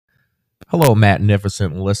Hello,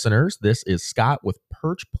 magnificent listeners. This is Scott with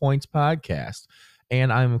Perch Points Podcast,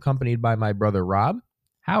 and I'm accompanied by my brother Rob.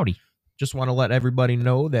 Howdy. Just want to let everybody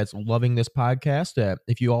know that's loving this podcast that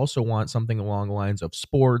if you also want something along the lines of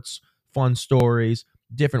sports, fun stories,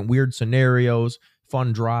 different weird scenarios,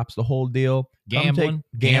 fun drops, the whole deal. Gambling.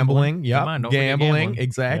 Yep. Come on, don't forget gambling.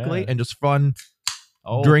 Exactly. Yeah. And just fun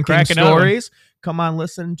Oh, drinking crack another one. stories. Come on,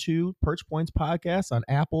 listen to Perch Points Podcast on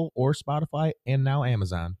Apple or Spotify and now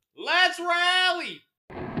Amazon. Let's rally!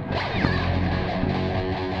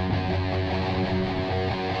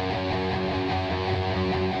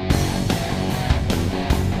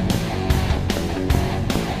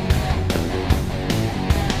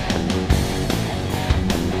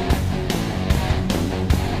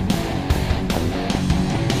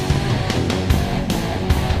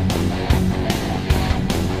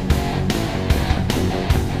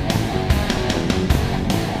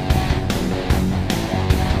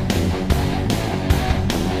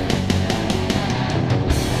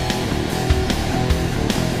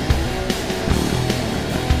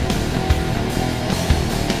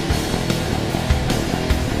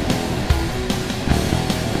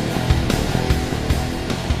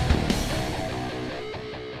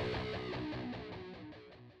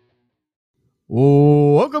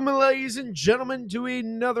 Welcome, ladies and gentlemen, to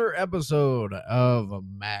another episode of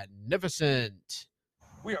Magnificent.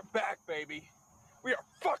 We are back, baby. We are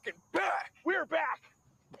fucking back. We're back.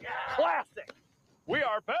 Classic. We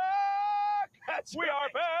are back. We are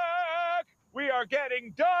back. We are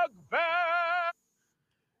getting Doug back.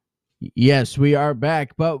 Yes, we are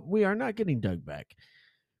back, but we are not getting Doug back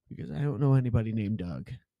because I don't know anybody named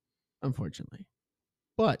Doug, unfortunately.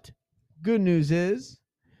 But good news is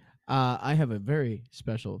I have a very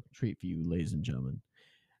special treat for you, ladies and gentlemen.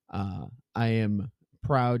 I am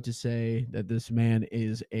proud to say that this man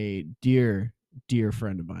is a dear, dear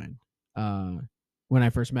friend of mine. When I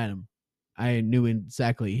first met him, I knew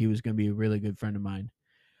exactly he was going to be a really good friend of mine.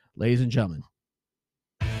 Ladies and gentlemen,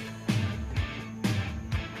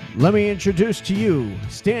 let me introduce to you,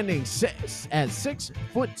 standing at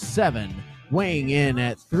 6'7", weighing in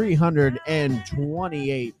at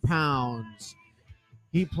 328 pounds.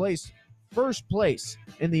 He placed first place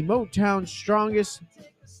in the Motown strongest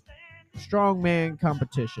Strongman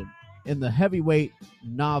competition in the Heavyweight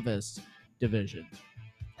Novice Division.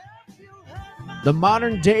 The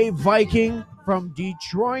modern day Viking from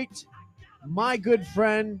Detroit, my good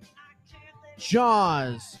friend,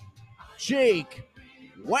 Jaws, Jake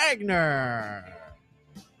Wagner.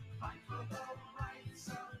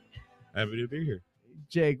 Happy to be here.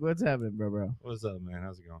 Jake, what's happening, bro? What's up, man?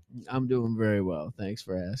 How's it going? I'm doing very well. Thanks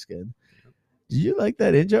for asking. Did you like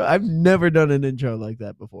that intro? I've never done an intro like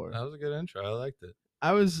that before. That was a good intro. I liked it.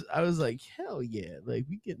 I was like, hell yeah. Like,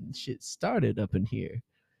 we getting shit started up in here.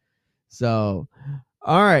 So,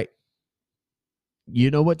 all right.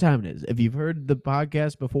 You know what time it is. If you've heard the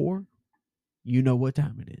podcast before, you know what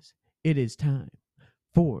time it is. It is time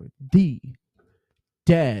for the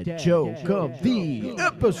dad joke of the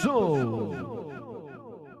episode.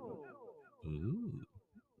 Ooh.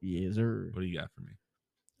 Yes, sir. What do you got for me?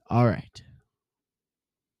 All right.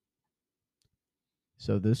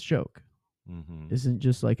 So this joke isn't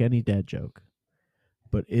just like any dad joke,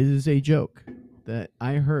 but it is a joke that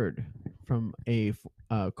I heard from a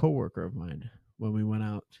coworker of mine when we went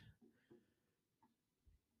out.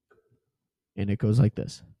 And it goes like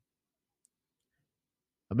this.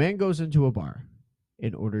 A man goes into a bar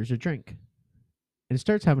and orders a drink and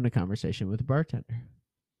starts having a conversation with the bartender.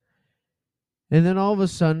 And then all of a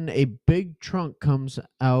sudden, a big trunk comes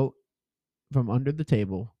out from under the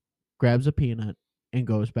table, grabs a peanut, and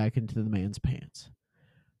goes back into the man's pants.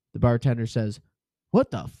 The bartender says, "What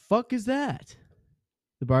the fuck is that?"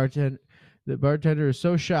 The bartender is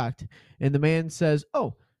so shocked, and the man says,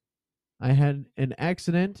 "Oh, I had an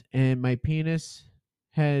accident, and my penis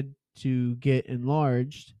had to get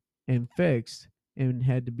enlarged and fixed and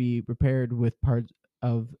had to be repaired with parts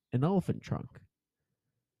of an elephant trunk.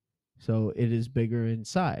 So it is bigger in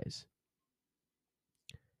size."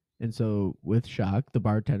 And so with shock, the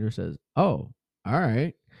bartender says, "Oh, all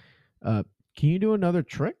right. Can you do another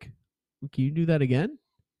trick? Can you do that again?"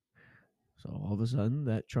 So all of a sudden,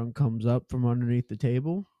 that trunk comes up from underneath the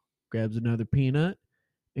table, grabs another peanut,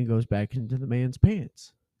 and goes back into the man's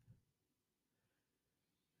pants.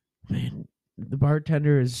 Man, the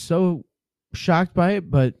bartender is so shocked by it,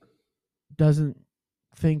 but doesn't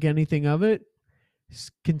think anything of it.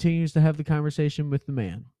 Continues to have the conversation with the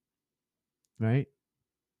man, right?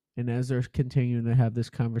 And as they're continuing to have this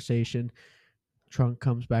conversation, trunk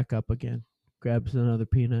comes back up again, grabs another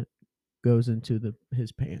peanut, goes into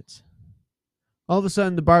his pants. All of a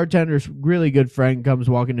sudden, the bartender's really good friend comes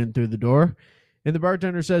walking in through the door, and the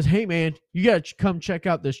bartender says, "Hey, man, you got to come check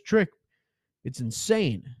out this trick. It's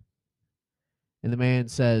insane." And the man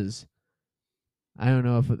says, "I don't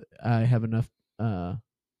know if I have enough. I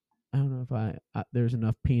don't know if there's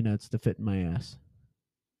enough peanuts to fit in my ass."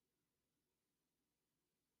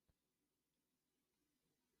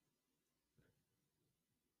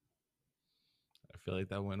 I feel like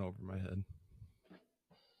that went over my head.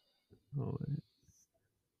 Oh.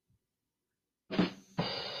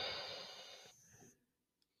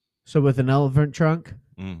 So with an elephant trunk,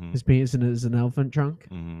 Mm-hmm. his penis is an elephant trunk.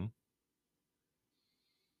 Mm-hmm.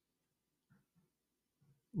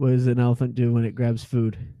 What does an elephant do when it grabs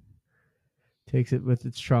food? Takes it with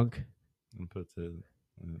its trunk. And puts it.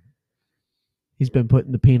 He's been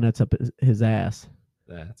putting the peanuts up his ass.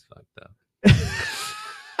 That's fucked up.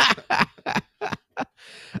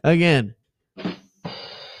 Again.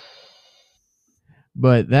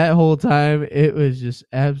 But that whole time, it was just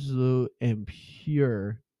absolute and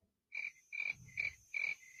pure.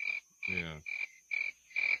 Yeah.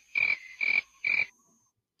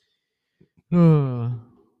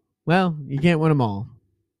 Well, you can't win them all.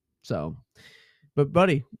 So, but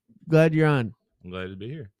buddy, glad you're on. I'm glad to be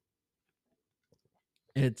here.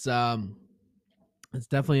 It's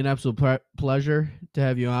definitely an absolute pleasure to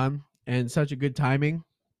have you on, and such a good timing.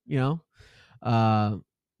 Very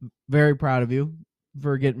proud of you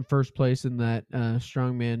for getting first place in that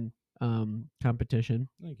strongman competition.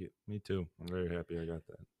 Thank you. Me too. I'm very happy I got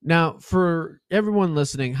that. Now, for everyone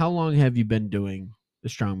listening, how long have you been doing the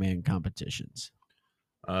strongman competitions?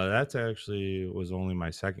 That's actually was only my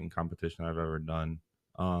second competition I've ever done.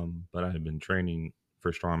 But I've been training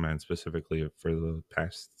for strongman specifically for the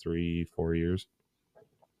past 3-4 years.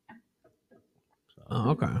 So, Oh,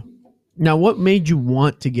 okay. Now, what made you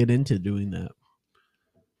want to get into doing that?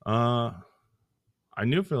 I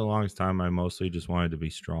knew for the longest time I mostly just wanted to be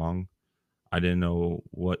strong. I didn't know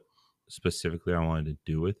what specifically I wanted to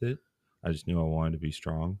do with it. I just knew I wanted to be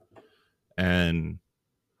strong. And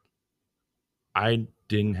I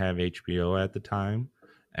didn't have HBO at the time,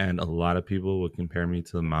 and a lot of people would compare me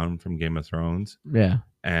to the Mountain from Game of Thrones. Yeah.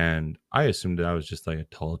 And I assumed that was just like a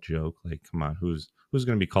tall joke. Like, come on, who's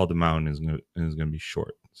going to be called the Mountain is going to be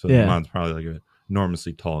short. So Yeah. the Mountain's probably like an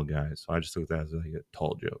enormously tall guy. So I just took that as like a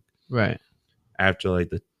tall joke. Right. After like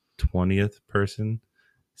the 20th person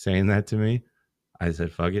saying that to me, I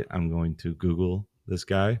said, fuck it, I'm going to Google this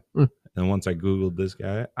guy. And once I Googled this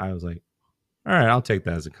guy, I was like, all right, I'll take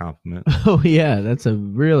that as a compliment. Oh, yeah. That's a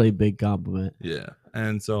really big compliment. Yeah.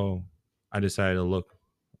 And so I decided to look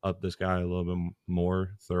up this guy a little bit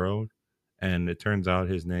more thorough. And it turns out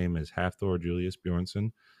his name is Hafthor Julius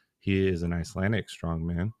Bjornsson. He is an Icelandic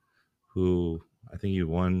strongman who I think he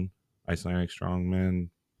won Icelandic strongman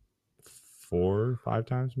 4 or 5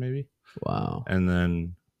 times maybe. Wow. And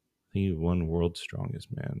then I think he won World's Strongest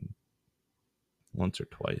Man once or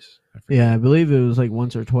twice. Yeah, I believe it was like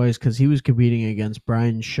once or twice because he was competing against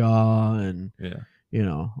Brian Shaw and,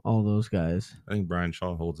 all those guys. I think Brian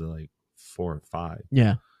Shaw holds it like 4 or 5.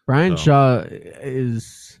 Yeah. Brian Shaw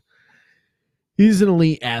he's an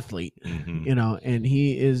elite athlete, and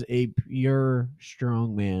he is a pure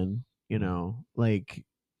strongman, like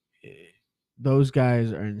those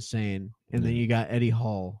guys are insane. And then you got Eddie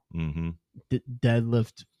Hall,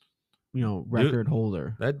 deadlift, record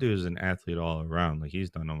holder. That dude is an athlete all around. Like, he's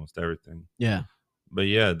done almost everything. Yeah. But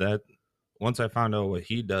yeah, that once I found out what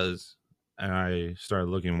he does and I started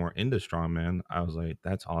looking more into strongman, I was like,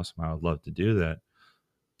 that's awesome. I would love to do that.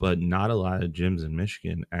 But not a lot of gyms in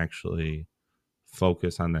Michigan actually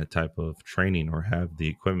focus on that type of training or have the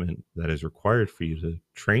equipment that is required for you to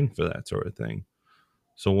train for that sort of thing.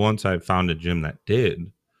 So once I found a gym that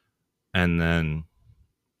did, and then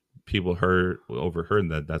people overheard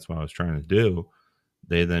that that's what I was trying to do,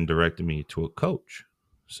 they then directed me to a coach.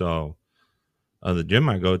 So the gym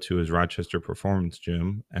I go to is Rochester Performance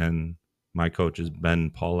Gym, and my coach is Ben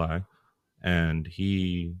Pauli, and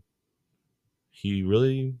he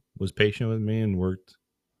really was patient with me and worked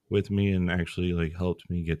with me and actually like helped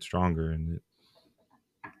me get stronger, and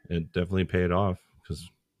it definitely paid off because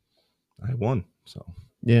I won. So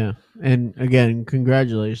yeah, and again,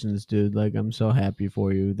 congratulations, dude. Like, I'm so happy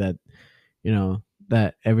for you that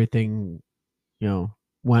that everything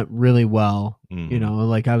went really well.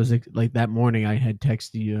 Like I was like that morning I had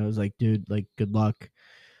texted you. I was like, dude, like, good luck.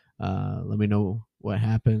 Let me know what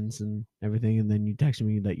happens and everything. And then you texted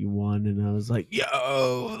me that you won, and I was like,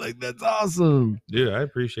 yo, like, that's awesome. Dude, I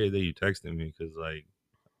appreciate that you texted me because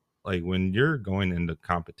like when you're going into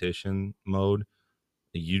competition mode,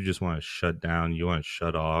 you just want to shut down. You want to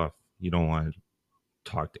shut off. You don't want to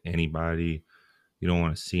talk to anybody. you don't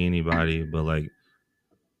want to see anybody, but like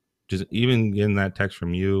just even getting that text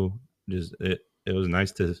from you, just it was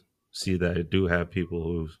nice to see that I do have people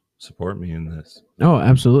who support me in this. Oh,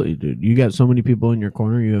 absolutely, dude. You got so many people in your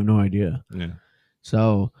corner, you have no idea. Yeah.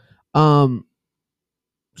 So,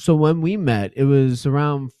 so when we met, it was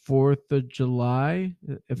around 4th of July,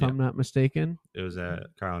 if Yeah. I'm not mistaken. It was at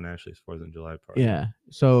Kyle and Ashley's 4th of July party. Yeah.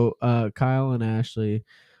 So Kyle and Ashley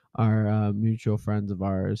are mutual friends of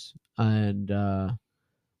ours. And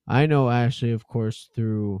I know Ashley, of course,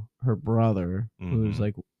 through her brother, who's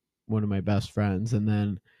like one of my best friends. And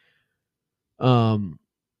then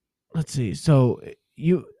let's see. So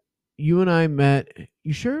you and I met.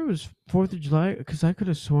 You sure it was 4th of July? Because I could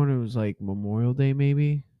have sworn it was like Memorial Day,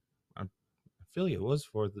 maybe. I feel like it was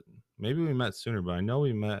 4th. Maybe we met sooner, but I know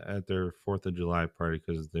we met at their 4th of July party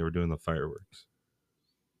because they were doing the fireworks.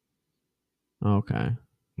 Okay.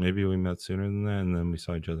 Maybe we met sooner than that, and then we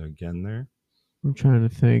saw each other again there. I'm trying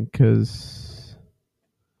to think, because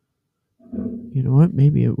you know what?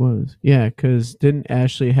 Maybe it was. Yeah, because didn't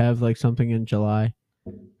Ashley have like something in July,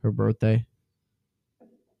 her birthday?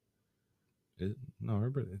 No,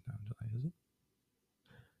 her birthday's not in July, is it?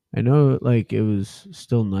 I know, like it was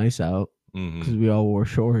still nice out because we all wore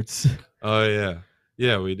shorts. Oh yeah,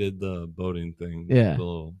 yeah. We did the boating thing. Yeah. The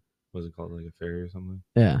little, what's it called, like a ferry or something?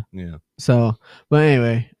 Yeah. Yeah. So, but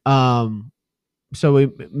anyway, so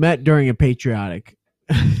we met during a patriotic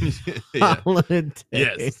Yeah. holiday.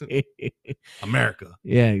 Yes. America.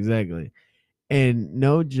 Yeah, exactly. And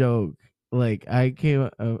no joke, like I came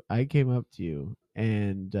up to you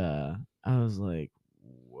and I was like,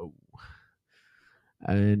 whoa.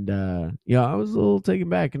 And yeah, I was a little taken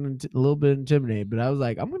back and a little bit intimidated, but I was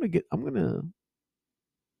like, I'm gonna get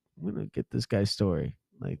this guy's story.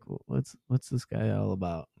 Like, what's this guy all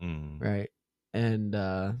about, right? And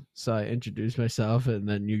so I introduced myself, and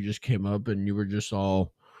then you just came up, and you were just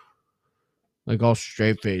all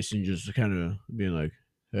straight faced and just kind of being like,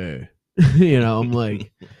 "Hey," I'm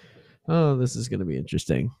like, "Oh, this is gonna be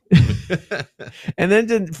interesting." And then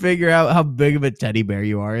to figure out how big of a teddy bear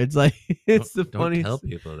you are, it's like it's the funniest. Don't tell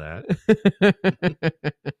people that.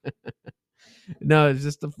 No, it's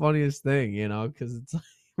just the funniest thing, because it's like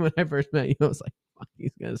when I first met you, I was like, "Fuck,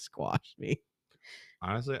 he's gonna squash me."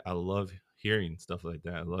 Honestly, I love hearing stuff like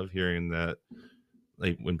that. I love hearing that,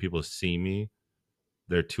 like when people see me,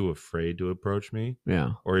 they're too afraid to approach me.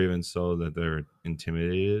 Yeah. Or even so that they're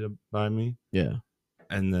intimidated by me. Yeah.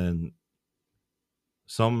 And then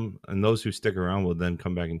those who stick around will then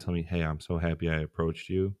come back and tell me, "Hey, I'm so happy I approached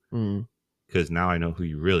you because now I know who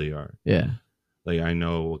you really are." Yeah. Like I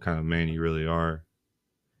know what kind of man you really are.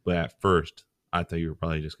 But at first, I thought you were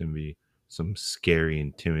probably just going to be some scary,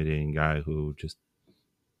 intimidating guy who just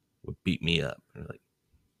would beat me up. And like,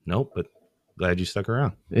 nope, but glad you stuck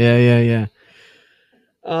around. Yeah.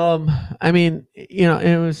 I mean,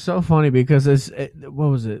 it was so funny because what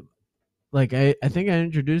was it? Like, I think I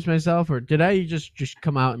introduced myself, or did I just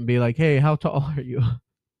come out and be like, "Hey, how tall are you?"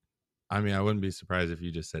 I mean, I wouldn't be surprised if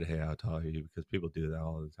you just said, "Hey, how tall are you?" Because people do that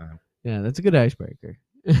all the time. Yeah, that's a good icebreaker.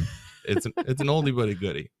 It's an oldie but a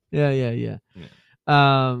goodie. Yeah.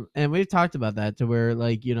 And we've talked about that to where,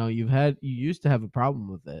 like, you used to have a problem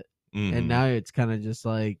with it, and now it's kind of just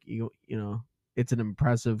like it's an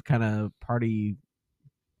impressive kind of party,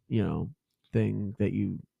 thing that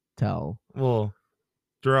you tell. Well,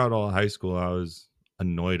 throughout all high school, I was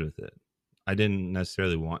annoyed with it. I didn't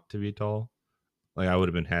necessarily want to be tall. Like I would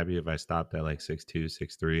have been happy if I stopped at like 6'2",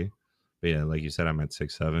 6'3". But yeah, like you said, I'm at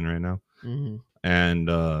 6'7" right now. And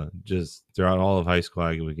just throughout all of high school,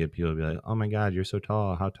 I would get people to be like, "Oh my God, you're so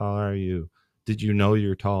tall. How tall are you? Did you know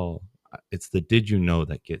you're tall?" It's the "did you know"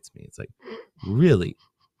 that gets me. It's like, really?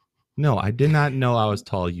 No, I did not know I was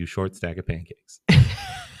tall, you short stack of pancakes.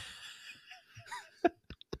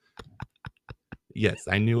 Yes,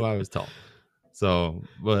 I knew I was tall. So,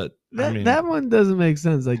 but that one doesn't make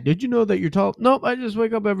sense. Like, did you know that you're tall? Nope. I just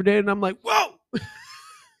wake up every day and I'm like, whoa,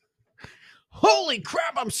 holy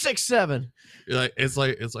crap, I'm 6'7". It's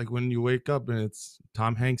like when you wake up and it's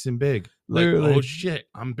Tom Hanks in Big. Like, Literally. oh shit,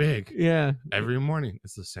 I'm big. Yeah. Every morning,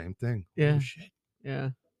 it's the same thing. Yeah. Oh shit. Yeah.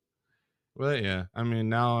 Well, yeah. I mean,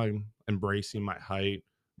 now I'm embracing my height,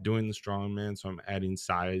 doing the strongman, so I'm adding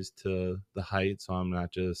size to the height, so I'm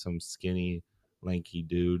not just some skinny, lanky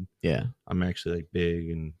dude. Yeah. I'm actually like big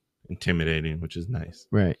and intimidating, which is nice.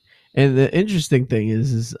 Right. And the interesting thing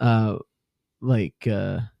is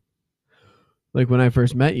like when I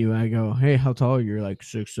first met you, I go, "Hey, how tall are you?" You're like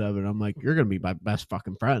 6'7". I'm like, "You're gonna be my best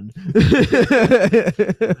fucking friend." I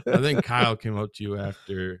think Kyle came up to you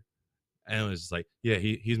after and it was just like, "Yeah,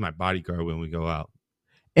 he's my bodyguard when we go out."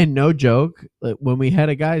 And no joke, like when we had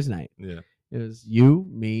a guys' night, Yeah. It was you,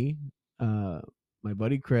 me, my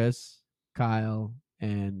buddy Chris, Kyle,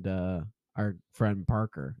 and our friend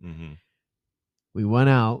Parker. Mm-hmm. We went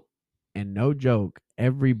out, and no joke,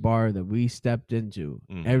 every bar that we stepped into,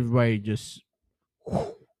 Mhm. everybody just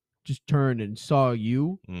turned and saw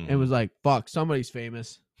you and was like, "Fuck, somebody's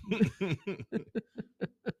famous."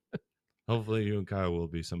 Hopefully, you and Kyle will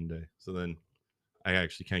be someday. So then, I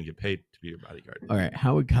actually can get paid to be your bodyguard. All right,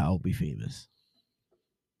 how would Kyle be famous?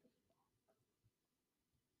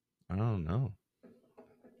 I don't know.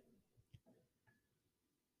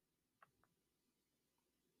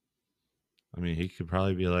 I mean, he could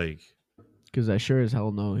probably be like, Because I sure as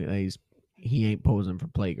hell know he ain't posing for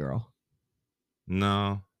Playgirl.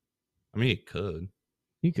 no. I mean, he could.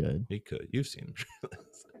 He could. He could. You've seen him.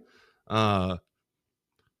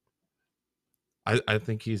 I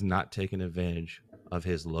think he's not taking advantage of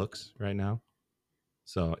his looks right now.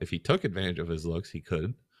 So if he took advantage of his looks, he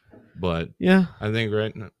could. But Yeah. I think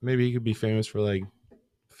right now, maybe he could be famous for like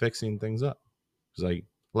fixing things up. Because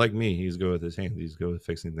like me, he's good with his hands. He's good with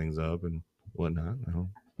fixing things up and whatnot. I don't.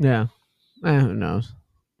 Yeah. Who knows?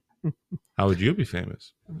 How would you be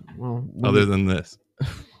famous Well, other than this?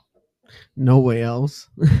 no way else.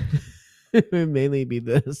 It would mainly be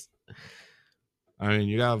this. I mean,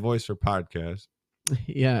 you got a voice for podcasts.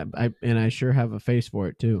 Yeah, I sure have a face for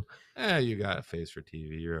it too. You got a face for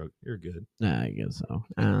TV. You're good. Nah, I guess so.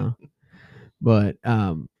 I don't know. But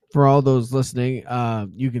for all those listening,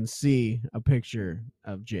 you can see a picture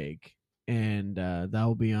of Jake, and that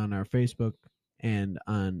will be on our Facebook and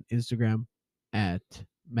on Instagram at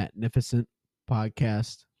Magnificent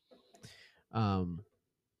Podcast.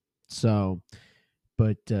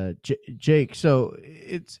 But Jake, so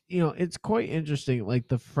it's quite interesting, like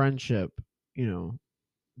the friendship,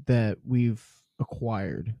 that we've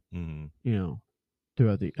acquired, Mm-hmm.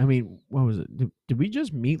 Throughout the. I mean, what was it? Did we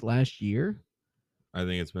just meet last year? I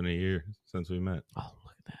think it's been a year since we met. Oh,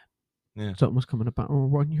 look at that! Yeah. It's almost coming up on our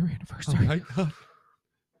 1 year anniversary. Oh my god!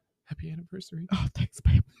 Happy anniversary! Oh, thanks,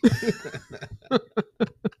 babe.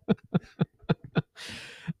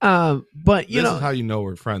 But this is how you know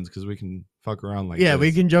we're friends, because we can fuck around like yeah, this.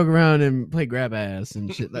 we can joke around and play grab ass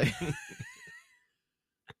and shit like.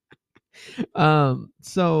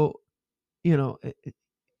 So,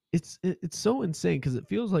 it's so insane because it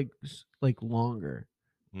feels like longer.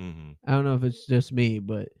 Mm-hmm. I don't know if it's just me,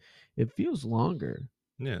 but it feels longer.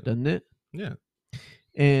 Yeah. Doesn't it? Yeah.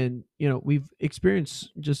 And we've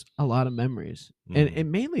experienced just a lot of memories,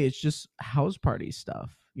 and mainly it's just house party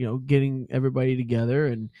stuff. Getting everybody together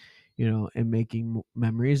and and making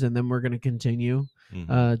memories, and then we're gonna continue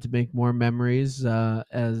to make more memories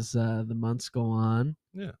as the months go on.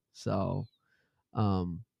 Yeah. So,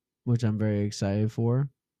 which I'm very excited for.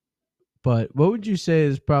 But what would you say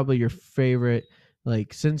is probably your favorite?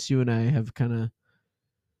 Like, since you and I have kind of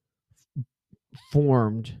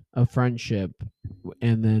formed a friendship,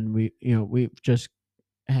 and then we've just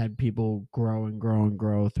had people grow and grow and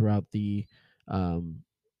grow throughout the friend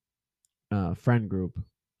group.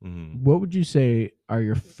 Mm-hmm. What would you say are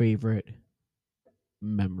your favorite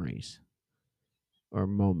memories or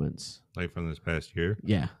moments? Like from this past year?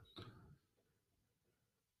 Yeah.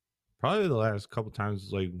 Probably the last couple times,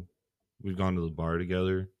 like we've gone to the bar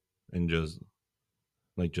together and just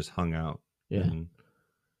hung out. Yeah. And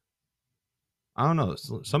I don't know.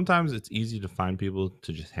 Sometimes it's easy to find people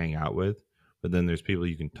to just hang out with, but then there's people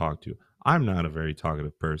you can talk to. I'm not a very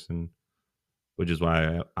talkative person, which is why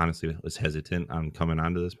I honestly was hesitant on coming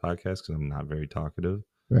onto this podcast, because I'm not very talkative.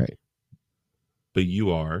 Right. But you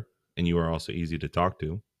are, and you are also easy to talk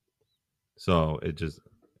to. So it just,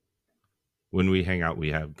 when we hang out,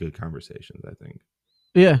 we have good conversations, I think.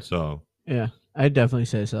 Yeah. So. Yeah, I'd definitely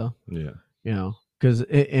say so. Yeah. Because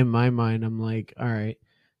in my mind, I'm like, all right,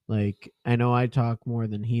 like, I know I talk more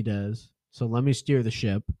than he does, so let me steer the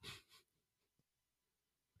ship.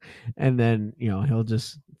 And then, he'll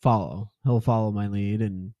just follow. He'll follow my lead,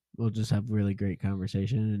 and we'll just have really great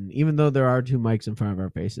conversation. And even though there are two mics in front of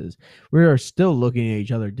our faces, we are still looking at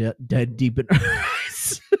each other dead deep in our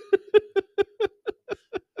eyes.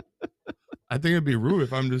 I think it'd be rude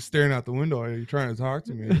if I'm just staring out the window and you're trying to talk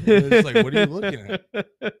to me. It's like, what are you looking at?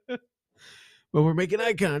 But we're making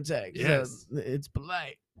eye contact. Yes. So it's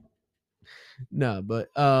polite. No, but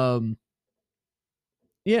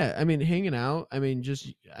yeah, I mean, hanging out. I mean, just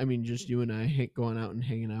you and I going out and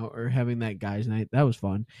hanging out, or having that guys' night. That was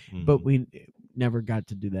fun, but we never got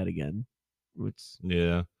to do that again.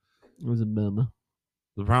 Yeah, it was a bummer.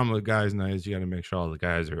 The problem with guys' night is you got to make sure all the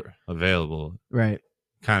guys are available. Right.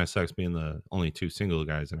 Kind of sucks being the only two single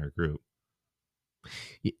guys in our group.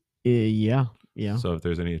 Yeah, Yeah. So if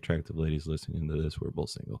there's any attractive ladies listening to this, we're both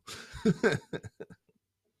single.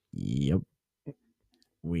 Yep.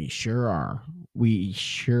 We sure are. We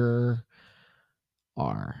sure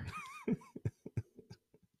are.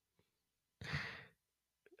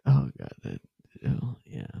 Oh god,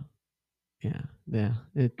 yeah.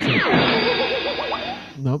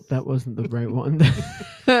 Nope, that wasn't the right one that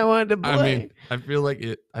I wanted to play. I mean, I feel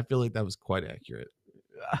like that was quite accurate.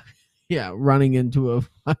 Yeah, running into a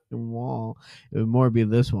fucking wall. It would more be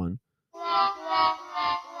this one.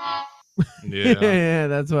 Yeah. Yeah,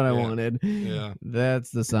 that's what I Yeah. wanted. Yeah.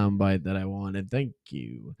 That's the soundbite that I wanted. Thank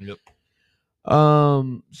you. Yep.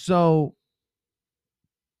 So,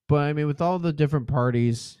 but I mean, with all the different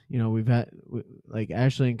parties, we've had like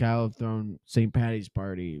Ashley and Kyle have thrown St. Patty's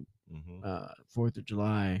party, 4th of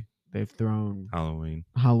July. They've thrown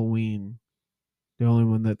Halloween. The only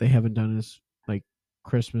one that they haven't done is like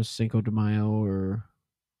Christmas, Cinco de Mayo, or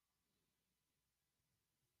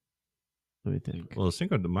let me think. Well,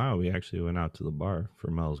 Cinco de Mayo, we actually went out to the bar for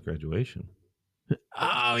Mel's graduation.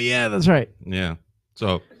 Oh yeah, that's right. Yeah.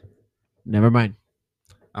 So Never mind.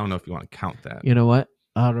 I don't know if you want to count that. You know what?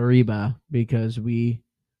 Arriba, because we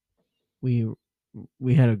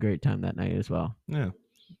had a great time that night as well. Yeah.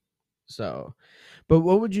 So, but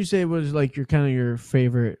what would you say was like your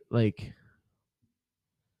favorite like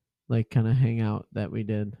kind of hangout that we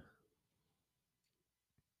did?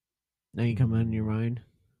 Now you come in your mind?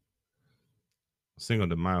 Cinco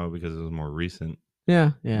de Mayo because it was more recent.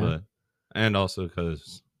 Yeah. And also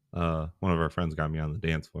because one of our friends got me on the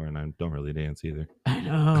dance floor, and I don't really dance either. I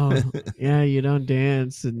know. Yeah, you don't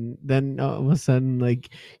dance, and then all of a sudden, like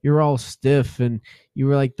you're all stiff, and you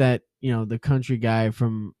were like that, the country guy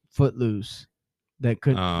from Footloose that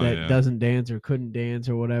doesn't dance or couldn't dance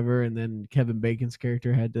or whatever, and then Kevin Bacon's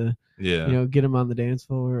character had to, get him on the dance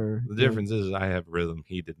floor. Or the difference is I have rhythm.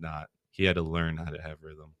 He did not. He had to learn how to have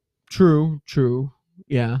rhythm. True.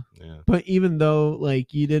 Yeah. But even though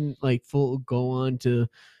like you didn't like full go on to,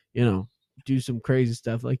 do some crazy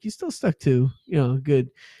stuff, like you still stuck to, good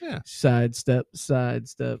side step,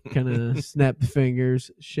 kind of snap the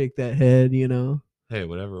fingers, shake that head, Hey,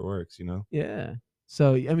 whatever works, Yeah.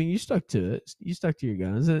 So I mean, you stuck to it. You stuck to your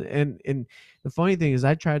guns, and the funny thing is,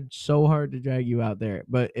 I tried so hard to drag you out there,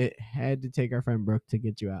 but it had to take our friend Brooke to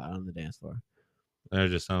get you out on the dance floor.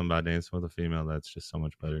 There's just something about dancing with a female that's just so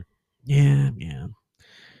much better. Yeah.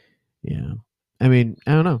 I mean,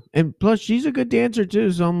 I don't know, and plus she's a good dancer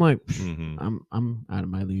too. So I'm like, I'm out of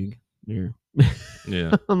my league here.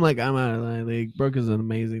 Yeah, I'm out of my league. Brooke is an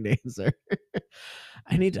amazing dancer.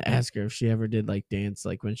 I need to ask her if she ever did like dance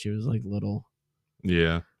like when she was like little.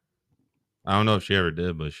 Yeah, I don't know if she ever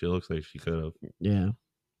did, but she looks like she could have. Yeah,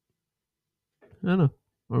 I don't know,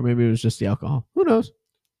 or maybe it was just the alcohol. Who knows?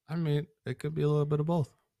 I mean, it could be a little bit of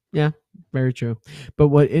both. Yeah, very true. But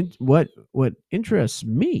what interests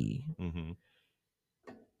me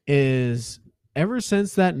is ever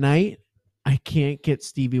since that night, I can't get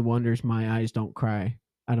Stevie Wonder's "My Eyes Don't Cry"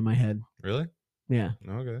 out of my head. Really? Yeah.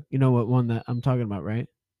 Okay. You know what one that I'm talking about, right?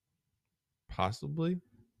 Possibly.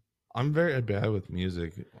 I'm very bad with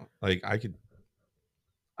music. Like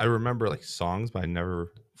I remember like songs, but I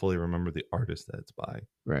never fully remember the artist that it's by.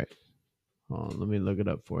 Right. Hold on, let me look it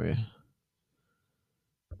up for you.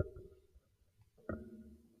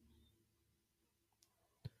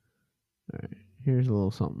 All right, here's a little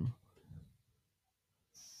something.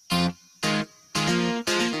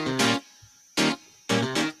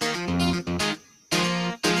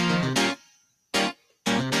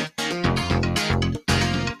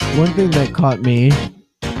 One thing that caught me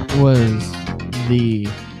was the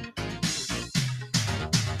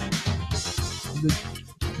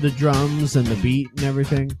drums and the beat and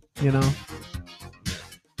everything,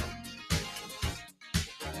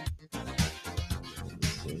 Let's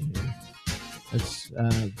see here. Let's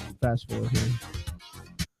fast forward here.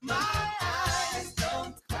 My eyes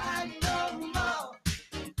don't cry no more.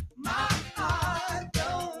 My heart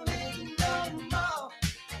don't ache no more.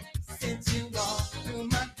 Since you walked through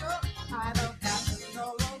my door, I don't have to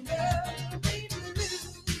no longer be blue.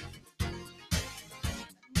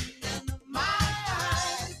 My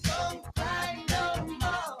eyes don't cry no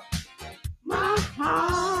more. My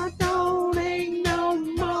heart don't ache no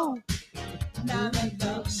more. Now that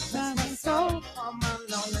love's my soul, all my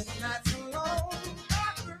lonely nights alone.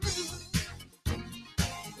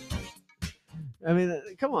 I mean,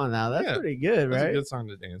 come on now, that's pretty good, right? It's a good song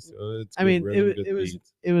to dance to. It's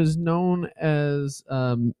it was known as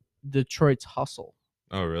Detroit's Hustle.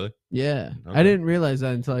 Oh, really? Yeah, Okay. I didn't realize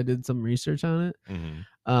that until I did some research on it,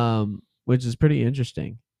 which is pretty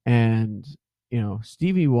interesting. And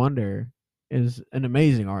Stevie Wonder is an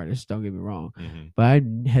amazing artist. Don't get me wrong, Mm-hmm. but I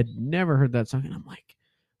had never heard that song, and I'm like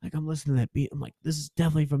I'm listening to that beat. I'm like, this is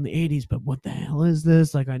definitely from the '80s, but what the hell is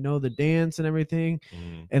this? Like, I know the dance and everything,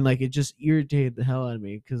 Mm-hmm. and like it just irritated the hell out of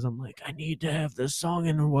me because I'm like, I need to have this song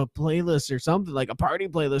in a playlist or something, like a party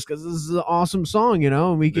playlist, because this is an awesome song,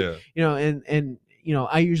 and we could, and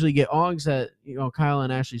I usually get Augs at Kyle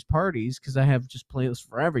and Ashley's parties because I have just playlists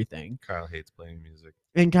for everything. Kyle hates playing music.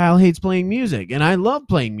 And Kyle hates playing music, and I love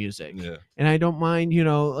playing music. Yeah. And I don't mind,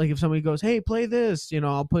 like if somebody goes, "Hey, play this,"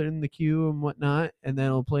 I'll put it in the queue and whatnot, and then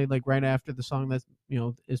it'll play like right after the song that's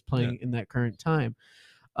is playing in that current time.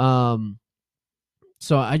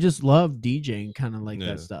 So I just love DJing, kind of like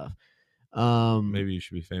that stuff. Maybe you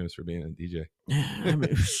should be famous for being a DJ. I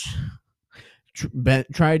mean,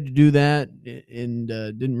 tried to do that and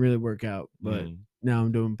didn't really work out, but now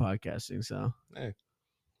I'm doing podcasting. So hey.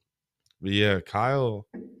 But yeah, Kyle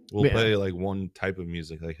will play like one type of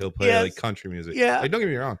music. Like he'll play like country music. Yeah. Like don't get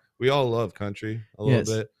me wrong, we all love country a little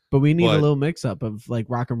bit. But we need a little mix up of like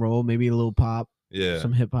rock and roll, maybe a little pop,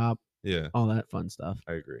 some hip hop, all that fun stuff.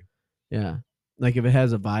 I agree. Yeah. Like if it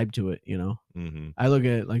has a vibe to it, Mm-hmm. I look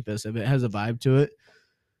at it like this. If it has a vibe to it,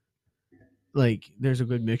 like there's a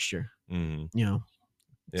good mixture, Mm-hmm. Yeah.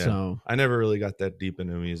 So I never really got that deep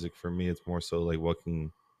into music. For me, it's more so like what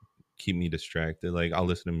can keep me distracted. Like I'll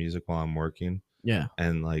listen to music while I'm working. Yeah.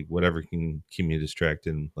 And like whatever can keep me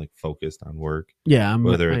distracted and like focused on work. Yeah.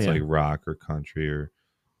 Whether it's like rock or country or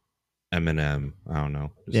Eminem. I don't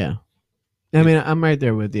know. Yeah. I mean, I'm right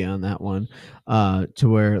there with you on that one. To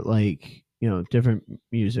where like, different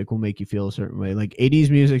music will make you feel a certain way. Like 80s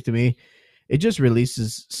music to me, it just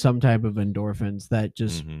releases some type of endorphins that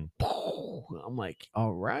just I'm like,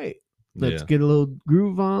 all right, let's get a little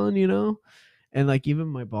groove on, And like even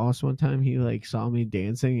my boss one time, he like saw me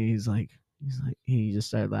dancing and he's like he just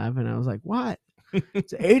started laughing. I was like, what?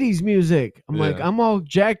 It's 80s music. I'm like, I'm all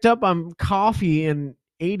jacked up on coffee and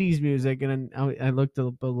 80s music. And then I looked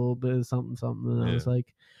up a little bit of something, and I was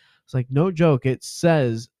like, it's like, no joke. It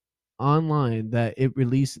says online that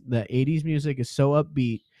that 80s music is so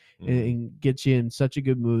upbeat and gets you in such a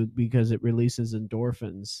good mood because it releases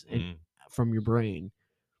endorphins from your brain,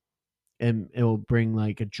 and it will bring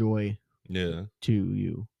like a joy to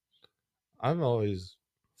you. I've always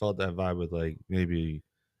felt that vibe with like maybe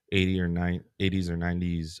 80s or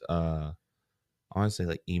 90s. I want to say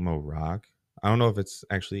like emo rock. I don't know if it's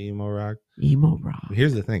actually emo rock. Emo rock. But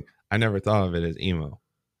here's the thing: I never thought of it as emo.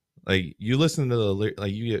 Like you listen to the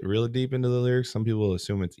like you get really deep into the lyrics. Some people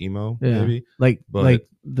assume it's emo, maybe like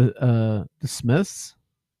the Smiths.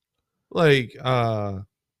 Like well,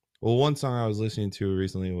 one song I was listening to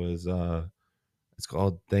recently was it's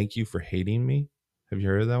called "Thank You for Hating Me." Have you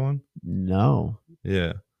heard of that one? No.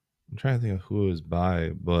 Yeah, I'm trying to think of who it was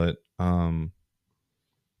by, but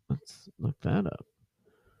let's look that up.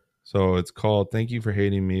 So it's called "Thank You for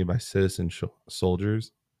Hating Me" by Citizen Soldier.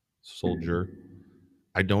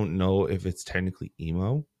 I don't know if it's technically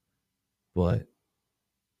emo, but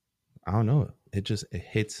I don't know. It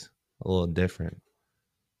hits a little different.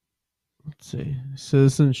 Let's see.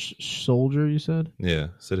 Citizen Soldier, you said? Yeah,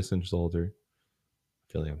 Citizen Soldier.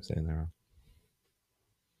 I feel like I'm saying that wrong.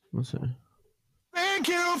 Let's see. Thank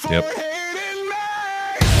you for hating me.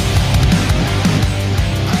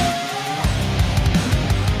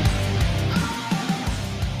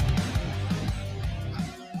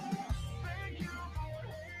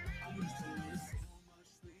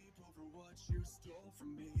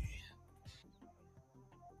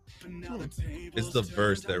 It's the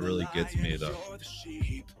verse that really gets me though.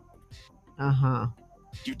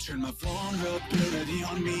 You turn my vulnerability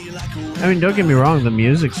on me like a I mean, don't get me wrong, the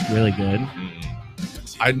music's really good.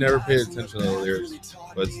 I never paid attention to the lyrics,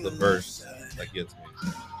 but it's the verse that gets me.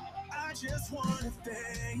 I just want to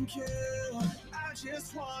thank you. I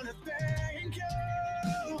just want to thank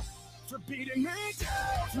you for beating me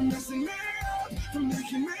down, for messing me up, for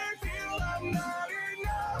making me feel I'm not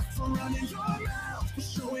enough, for running your mouth, for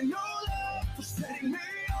showing no love, for setting me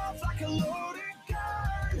off like a loaded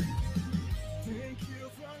gun. Thank you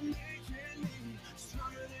for making me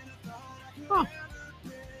stronger than I thought I could ever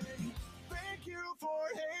be. Thank you for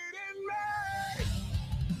hating me.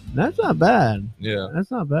 That's not bad. Yeah.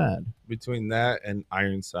 That's not bad. Between that and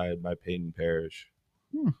Ironside by Peyton Parrish,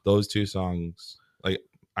 those two songs, like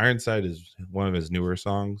Ironside is one of his newer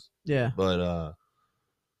songs. Yeah. But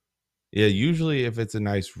yeah, usually if it's a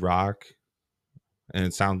nice rock and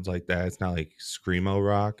it sounds like that, it's not like screamo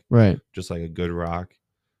rock, right? Just like a good rock,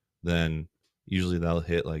 then usually that'll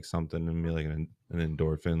hit like something and be like an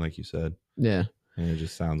endorphin, like you said. Yeah. And it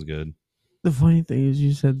just sounds good. The funny thing is,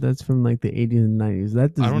 you said that's from like the 80s and 90s.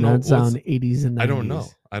 That does don't know. not sound 80s and 90s.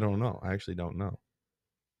 I don't know. I actually don't know.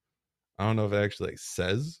 I don't know if it actually like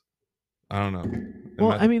says. I don't know.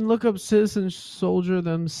 Well, I mean, look up Citizen Soldier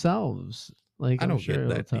themselves. Like, I I'm don't sure get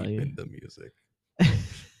it'll that tell deep you. into music.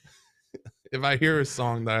 If I hear a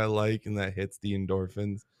song that I like and that hits the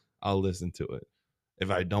endorphins, I'll listen to it. If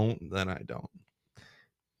I don't, then I don't.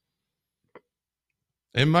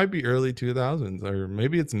 It might be early 2000s, or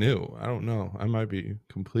maybe it's new. I don't know. I might be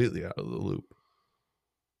completely out of the loop.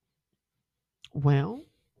 Well,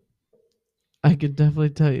 I can definitely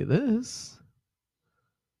tell you this.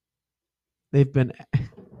 They've been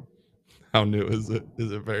How new is it?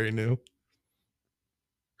 Is it very new?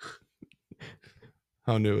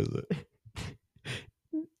 How new is it?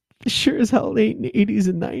 sure as hell ain't in the 80s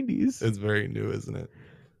and 90s. It's very new, isn't it?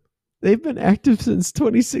 They've been active since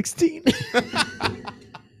 2016.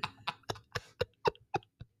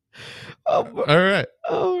 All right.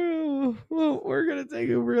 Oh, well, we're going to take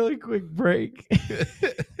a really quick break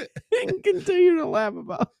and continue to laugh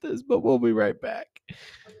about this, but we'll be right back.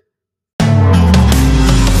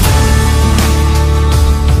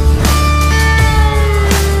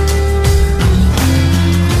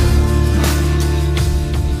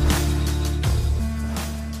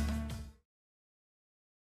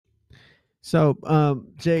 So,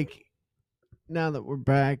 Jake, now that we're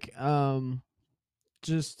back,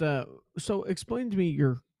 so explain to me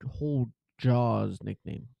your whole Jaws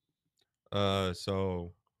nickname.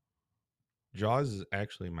 So Jaws is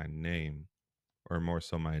actually my name, or more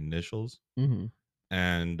so my initials. Mm-hmm.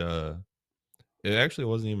 And it actually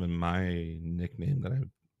wasn't even my nickname that I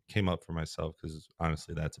came up for myself, because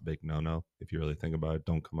honestly, that's a big no-no. If you really think about it,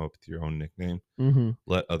 don't come up with your own nickname. Mm-hmm.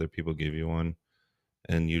 Let other people give you one,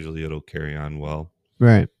 and usually it'll carry on well.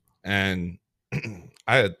 Right. And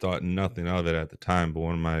I had thought nothing of it at the time, but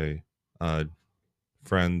one of my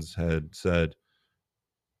friends had said,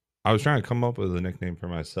 I was trying to come up with a nickname for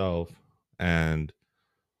myself, and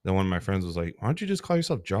then one of my friends was like, why don't you just call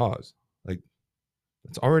yourself Jaws? Like,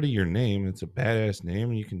 it's already your name. It's a badass name,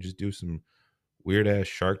 and you can just do some weird ass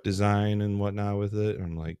shark design and whatnot with it. And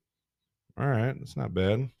I'm like, all right, that's not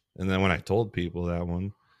bad. And then when I told people that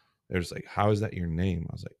one, they're just like, how is that your name?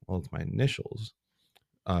 I was like, well, it's my initials,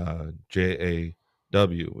 JAW,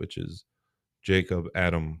 which is Jacob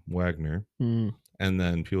Adam Wagner. Mm. And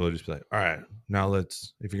then people would just be like, all right, now if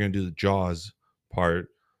you're going to do the Jaws part,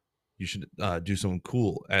 you should do something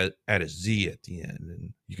cool, add a Z at the end,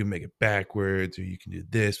 and you can make it backwards, or you can do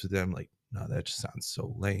this with them. Like, no, that just sounds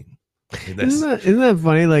so lame. Isn't that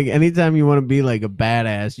funny? Like, anytime you want to be like a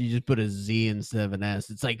badass, you just put a Z instead of an S.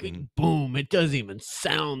 It's like, boom, it doesn't even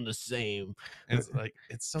sound the same. And it's like,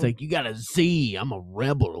 it's like, you got a Z. I'm a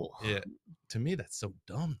rebel. Yeah. To me, that's so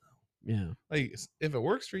dumb, though. Yeah. Like, if it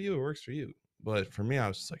works for you, it works for you. But for me, I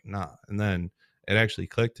was just like, nah. And then it actually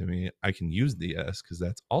clicked to me. I can use the S because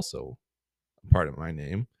that's also a part of my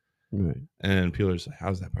name. Right. And people are just like,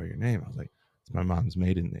 how's that part of your name? I was like, it's my mom's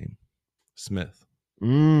maiden name, Smith.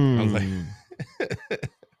 I was like,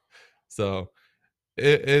 so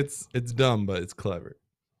it's dumb, but it's clever.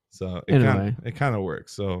 So it kind of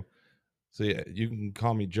works. So yeah, you can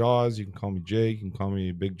call me Jaws, you can call me Jake, you can call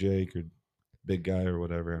me Big Jake or Big Guy or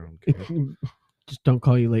whatever. I don't care. Just don't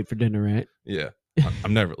call you late for dinner, right? Yeah,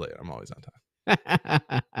 I'm never late. I'm always on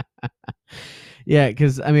time. Yeah,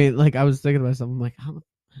 because I mean, like, I was thinking about something. I'm like,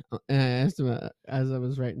 and I asked him as I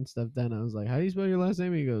was writing stuff down. I was like, how do you spell your last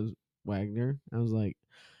name? He goes, Wagner. I was like,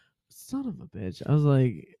 son of a bitch. I was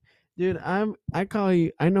like, dude, I call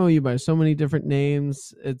you. I know you by so many different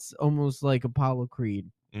names. It's almost like Apollo Creed.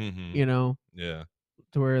 Mm-hmm. You know? Yeah.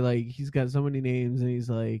 To where, like, he's got so many names, and he's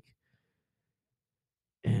like,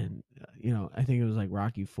 and you know, I think it was like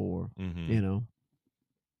Rocky 4. Mm-hmm. You know,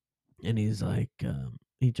 and he's like,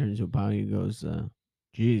 he turns to Apollo. He goes,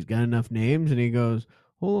 "Geez, got enough names?" And he goes,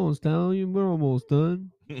 "Hold on, Stallion, we're almost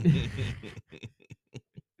done."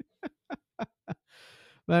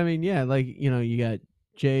 But I mean, yeah, like, you know, you got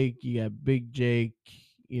Jake, you got Big Jake,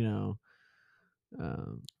 you know.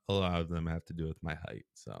 A lot of them have to do with my height,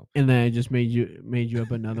 so. And then I just made you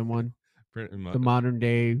up another one. Pretty much. The modern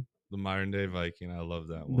day Viking. I love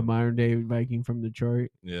that one. The modern day Viking from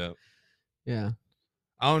Detroit. Yeah. Yeah.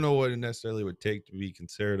 I don't know what it necessarily would take to be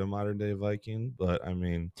considered a modern day Viking, but I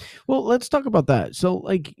mean. Well, let's talk about that. So,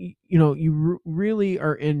 like, you know, you really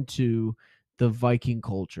are into the Viking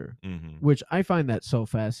culture, which I find that so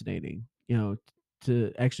fascinating, you know,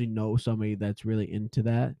 to actually know somebody that's really into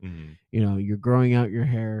that. You know, you're growing out your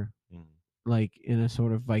hair like in a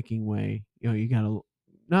sort of Viking way. You know, you got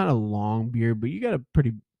not a long beard, but you got a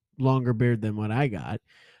pretty longer beard than what I got.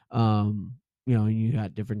 you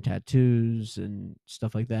got different tattoos and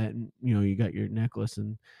stuff like that, and you got your necklace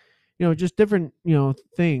and just different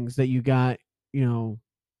things that you got, and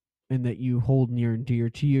that you hold near and dear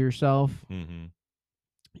to yourself. Mm-hmm.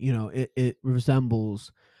 It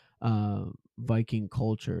resembles Viking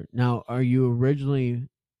culture. Now, are you originally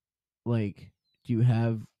like, do you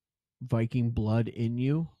have Viking blood in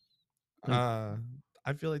you?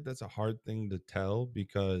 I feel like that's a hard thing to tell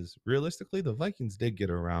because realistically, the Vikings did get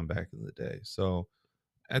around back in the day. So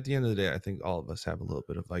at the end of the day, I think all of us have a little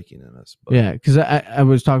bit of Viking in us. But Yeah, because I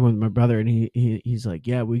was talking with my brother and he's like,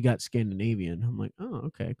 yeah, we got Scandinavian. I'm like, oh,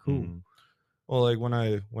 okay, cool. Mhm. Well, like when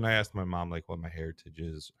I asked my mom like what my heritage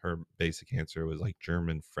is, her basic answer was like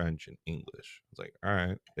German, French, and English. I was like, all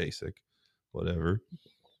right, basic, whatever.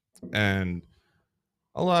 And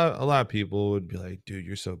a lot of people would be like, dude,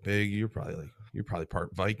 you're so big, you're probably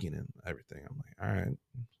part Viking and everything. I'm like, all right,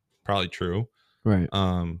 probably true. Right.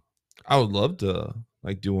 I would love to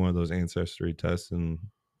like do one of those ancestry tests and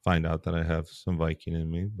find out that I have some Viking in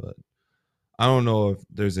me, but I don't know if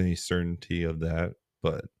there's any certainty of that,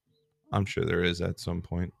 but I'm sure there is at some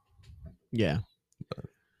point. Yeah.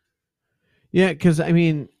 Yeah, because I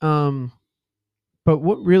mean, but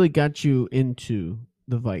what really got you into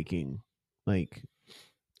the Viking? Like,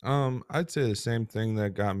 I'd say the same thing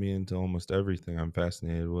that got me into almost everything I'm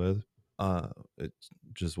fascinated with. It's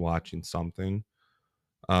just watching something.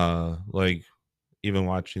 Like even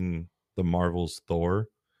watching the Marvel's Thor,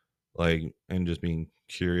 like, and just being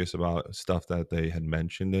curious about stuff that they had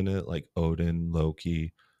mentioned in it, like Odin,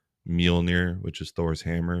 Loki, Mjolnir, which is Thor's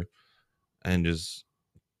hammer, and just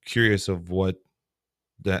curious of what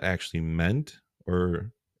that actually meant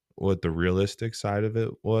or what the realistic side of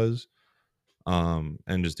it was.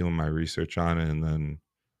 And just doing my research on it, and then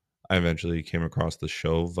I eventually came across the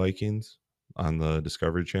show Vikings on the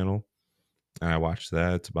Discovery Channel, and I watched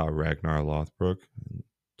that. It's about Ragnar Lothbrok.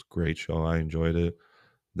 It's a great show. I enjoyed it.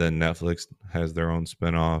 Then Netflix has their own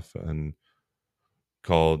spinoff and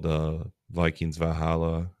called Vikings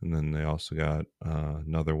Valhalla, and then they also got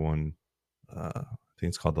another one. I think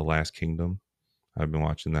it's called The Last Kingdom. I've been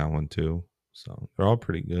watching that one too. So they're all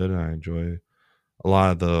pretty good, and I enjoy a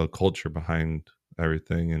lot of the culture behind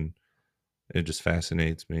everything, and it just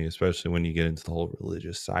fascinates me, especially when you get into the whole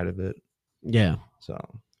religious side of it. yeah, So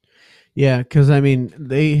yeah, because I mean,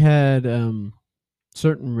 they had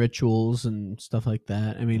certain rituals and stuff like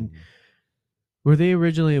that. I mean, were they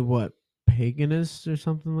originally what, paganists or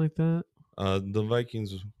something like that? the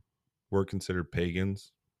Vikings were considered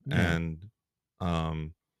pagans, Yeah.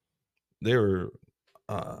 and they were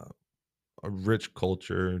a rich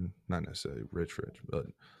culture, not necessarily rich, but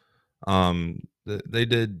they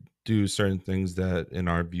did do certain things that in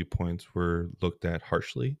our viewpoints were looked at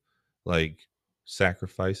harshly, like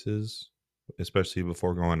sacrifices, especially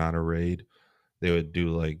before going on a raid. They would do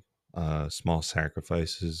like small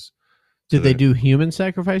sacrifices to Did they their, do human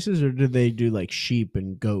sacrifices or did they do like sheep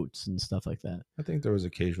and goats and stuff like that? I think there was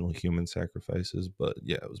occasional human sacrifices, but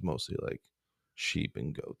yeah, it was mostly like sheep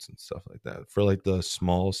and goats and stuff like that. For like the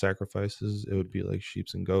small sacrifices, it would be like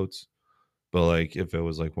sheeps and goats. But like if it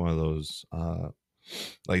was like one of those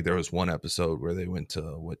like there was one episode where they went to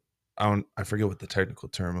what I forget what the technical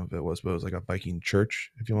term of it was, but it was like a Viking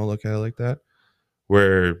church, if you want to look at it like that,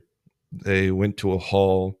 where they went to a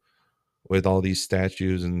hall with all these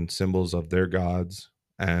statues and symbols of their gods,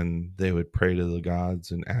 and they would pray to the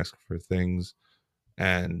gods and ask for things,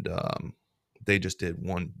 and they just did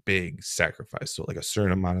one big sacrifice. So like a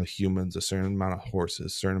certain amount of humans, a certain amount of horses, a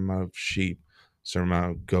certain amount of sheep, a certain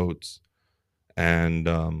amount of goats, and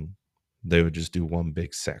they would just do one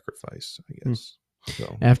big sacrifice, I guess.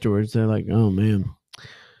 So Afterwards, they're like, "Oh man,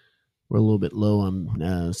 we're a little bit low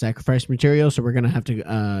on sacrifice material, so we're gonna have to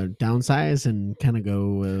downsize and kind of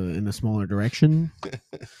go in a smaller direction."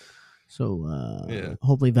 So yeah,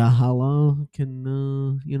 hopefully Valhalla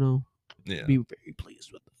can yeah, be very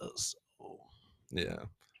pleased with us. yeah.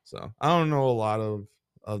 So I don't know a lot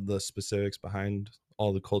of the specifics behind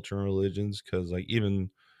all the culture and religions, because like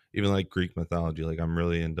even like Greek mythology, like I'm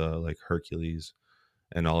really into like Hercules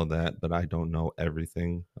and all of that, but I don't know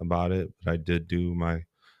everything about it. But I did do a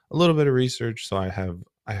little bit of research, so I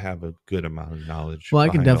have a good amount of knowledge. Well, I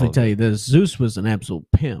can behind all definitely of tell it. you this: Zeus was an absolute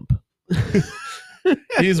pimp.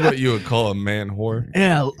 He's what you would call a man whore.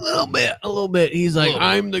 Yeah, a little bit. He's like, Little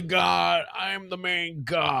I'm the god. I'm the main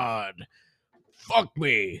god. Fuck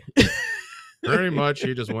me. Pretty much,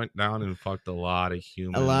 he just went down and fucked a lot of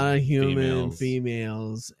human, A lot of human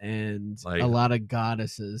females. and Like- a lot of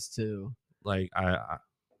goddesses too. Like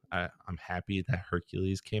I'm happy that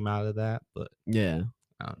Hercules came out of that, but Yeah.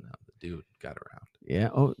 I don't know. The dude got around. Yeah.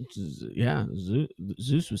 Oh, yeah.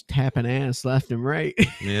 Zeus was tapping ass left and right.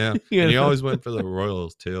 Yeah, You and he know? always went for the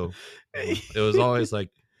royals too. It was always like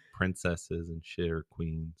princesses and shit or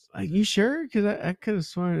queens. Are you sure? Because I could have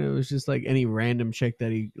sworn it was just like any random chick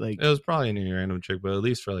that he like. It was probably any random chick, but at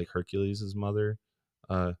least for like Hercules' mother,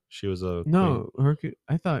 she was a queen. No,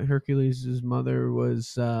 I thought Hercules' mother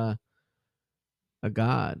was a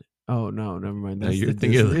god. Oh no, never mind. No, That's you're the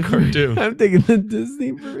thinking of the Disney cartoon. I'm thinking the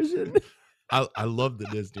Disney version. I love the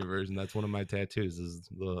Disney version. That's one of my tattoos. Is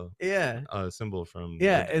the Yeah, symbol from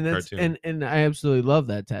yeah, the and that's cartoon. and I absolutely love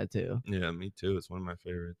that tattoo. Yeah, me too. It's one of my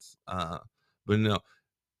favorites. But no,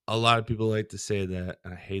 a lot of people like to say that,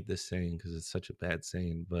 and I hate this saying because it's such a bad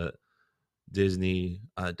saying, but Disney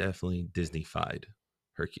definitely Disney-fied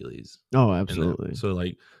Hercules. Oh, And absolutely. so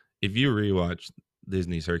like if you rewatch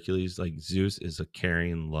Disney's Hercules, like Zeus is a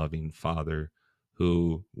caring, loving father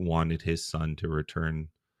who wanted his son to return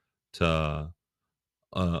to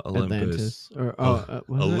Olympus. Atlantis or was it?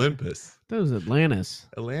 Olympus. That was Atlantis.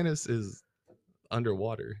 Atlantis is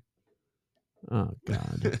underwater. Oh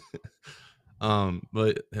God.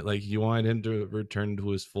 But like you wanted him to return to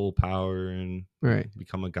his full power and Right.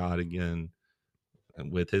 become a god again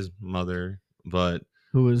with his mother. But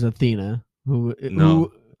Who was Athena? no,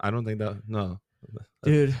 Who, I don't think that. No,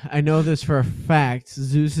 dude, I know this for a fact.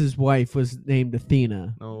 Zeus's wife was named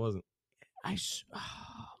Athena. no, it wasn't. Oh my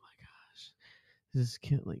gosh, this is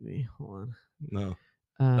killing me. Hold No,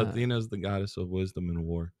 on. Athena is the goddess of wisdom and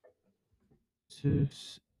war.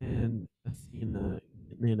 Zeus and Athena.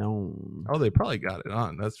 You know. Oh, they probably got it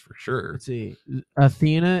on. That's for sure. Let's see.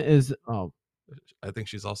 Athena is. Oh, I think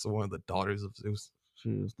she's also one of the daughters of Zeus. she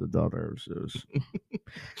was the daughter of Zeus.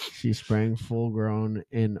 She sprang full grown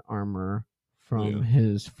in armor from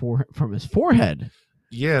his forehead.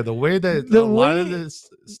 Yeah, the way that The a lot of way- this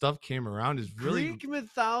stuff came around is really Greek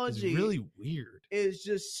mythology really weird. is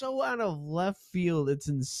just so out of left field. It's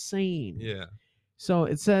insane. Yeah, So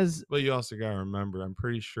it says, but you also gotta remember. I'm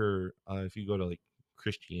pretty sure if you go to like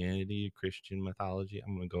Christianity, Christian mythology,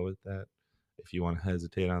 I'm gonna go with that. If you want to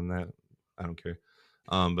hesitate on that, I don't care.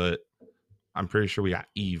 But I'm pretty sure we got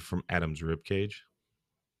Eve from Adam's ribcage.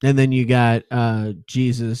 and then you got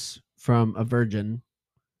Jesus from a virgin.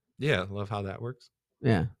 Yeah, love how that works.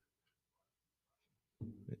 Yeah.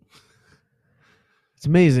 It's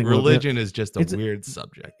amazing. Religion is just a it's- weird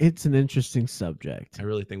subject. It's an interesting subject. I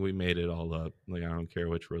really think we made it all up. Like I don't care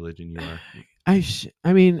which religion you are.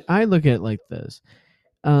 I mean, I look at it like this.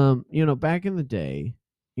 Back in the day,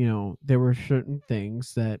 there were certain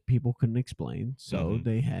things that people couldn't explain, so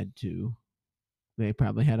Mhm. they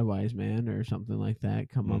probably had a wise man or something like that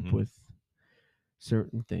come up Mhm. with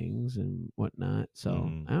certain things and whatnot. So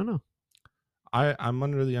Mhm. I don't know. I'm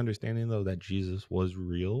under the understanding though that Jesus was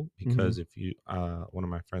real because if you one of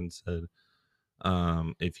my friends said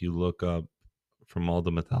if you look up from all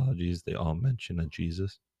the mythologies they all mention a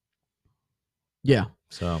Jesus. Yeah.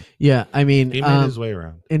 So Yeah. I mean, he made his way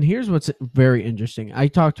around. and here's what's very interesting. I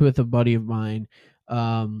talked with a buddy of mine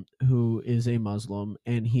who is a Muslim,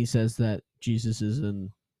 and he says that Jesus is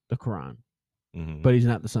in the Quran, Mhm. but he's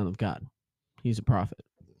not the son of God. He's a prophet.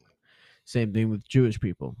 Same thing with Jewish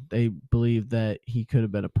people. They believe that he could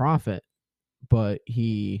have been a prophet, but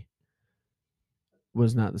he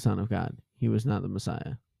was not the son of God. He was not the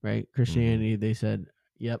Messiah, right? Christianity, they said,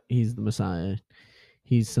 yep, he's the Messiah.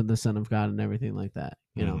 He's the son of God and everything like that,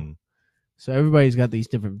 Mhm. So everybody's got these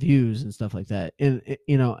different views and stuff like that. And,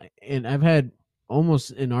 and I've had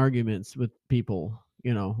almost in arguments with people,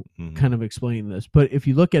 Mhm. kind of explaining this. But if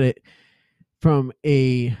you look at it from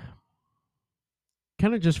a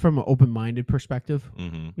kind of just from an open-minded perspective,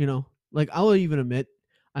 Mhm. like I'll even admit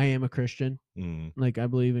I am a Christian. Mhm. Like I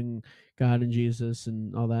believe in God and Jesus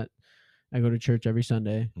and all that. I go to church every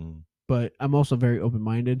Sunday, Mhm. but I'm also very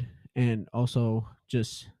open-minded and also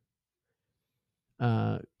just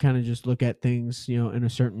kind of just look at things, in a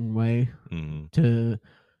certain way Mhm. to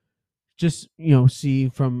just, see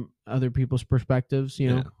from other people's perspectives,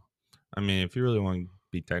 Yeah. I mean, if you really want to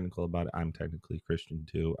be technical about it, I'm technically Christian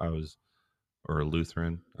too. Or a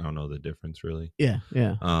Lutheran. I don't know the difference really. Yeah.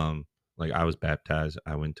 Like I was baptized,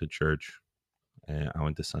 I went to church, and I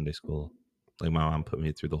went to Sunday school. Like my mom put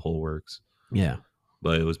me through the whole works. Yeah.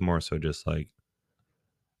 But it was more so just like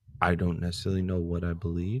I don't necessarily know what I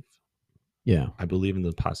believe. Yeah. I believe in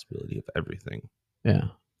the possibility of everything. Yeah.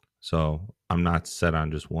 So I'm not set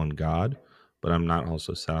on just one God, but I'm not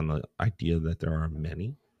also set on the idea that there are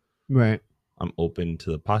many. Right. I'm open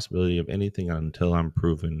to the possibility of anything until I'm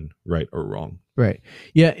proven right or wrong. Right.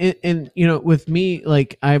 Yeah. And with me,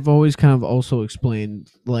 like I've always kind of also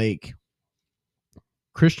explained like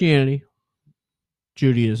Christianity,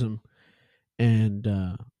 Judaism,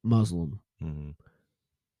 and Muslim. Mhm.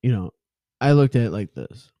 You know, I looked at it like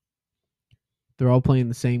this. They're all playing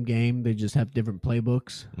the same game. They just have different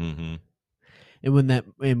playbooks. Mhm.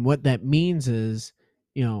 And what that means is,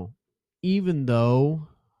 you know, even though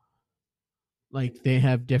like they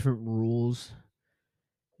have different rules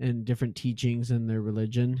and different teachings in their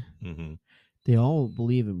religion, Mhm. they all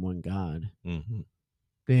believe in one God. Mhm.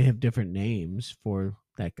 They have different names for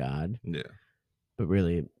that God, Yeah. but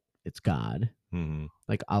really it's God. Mhm.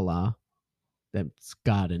 Like Allah, that's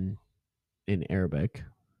God in Arabic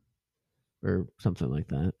or something like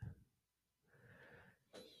that.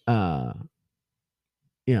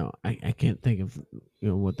 You know, I can't think of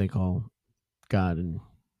what they call God in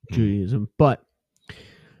Judaism, but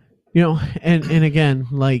you know, and again,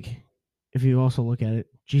 like if you also look at it,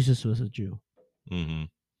 Jesus was a Jew. Mhm.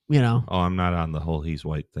 You know, Oh, I'm not on the whole he's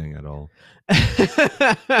white thing at all.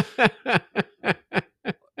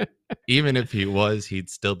 Even if he was, he'd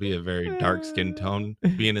still be a very dark skin tone,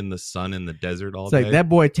 being in the sun in the desert all It's day. like that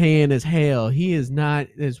boy tan as hell. He is not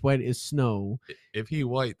as white as snow. If he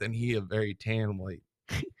white, then he a very tan white.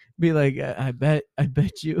 Be like, I bet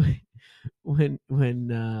you when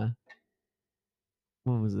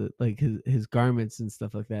what was it, like his garments and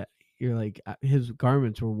stuff like that, you're like his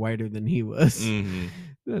garments were whiter than he was. Mhm.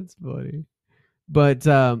 That's funny. But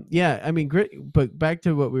yeah, I mean, but back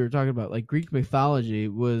to what we were talking about, like Greek mythology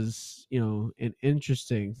was, an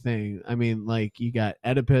interesting thing. I mean, like you got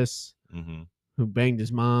Oedipus Mhm. who banged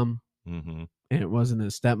his mom, Mhm. and it wasn't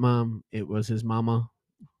his stepmom, it was his mama.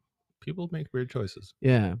 People make weird choices.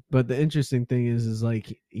 Yeah, but the interesting thing is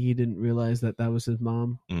like he didn't realize that was his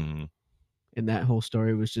mom, Mhm. and that whole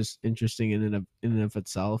story was just interesting in and of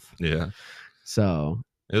itself. Yeah. So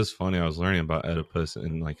It was funny. I was learning about Oedipus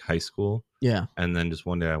in like high school. yeah, And then just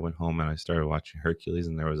one day I went home and I started watching Hercules,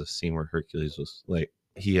 and there was a scene where Hercules was like,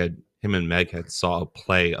 him and Meg had saw a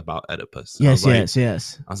play about Oedipus. yes.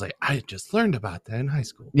 I was like, I just learned about that in high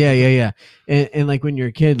school. Yeah. And like when you're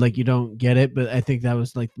a kid, like you don't get it, but I think that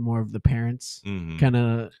was like more of the parents Mhm. kind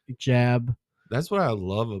of jab. That's what I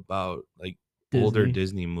love about like older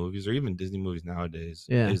Disney movies, or even Disney movies nowadays,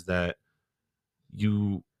 Yeah. is that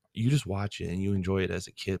you just watch it and you enjoy it as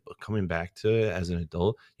a kid, but coming back to it as an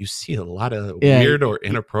adult, you see a lot of weird or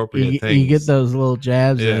inappropriate things. You get those little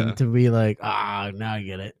jabs Yeah. in to be like, now I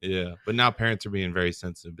get it. Yeah, but now parents are being very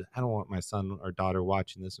sensitive. I don't want my son or daughter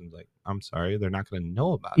watching this. And like, I'm sorry, they're not going to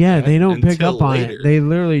know about it. Yeah, they don't pick until up on later. it. They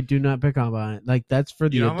literally do not pick up on it. Like that's for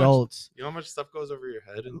the You know adults. You know how much stuff goes over your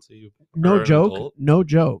head until you No are an joke. adult? No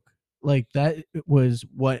joke. Like that was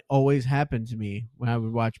what always happened to me when I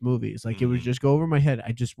would watch movies. Like it would Mhm. just go over my head.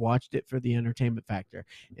 I just watched it for the entertainment factor,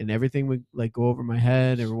 and everything would like go over my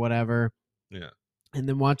head or whatever. Yeah. And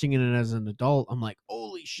then watching it as an adult, I'm like,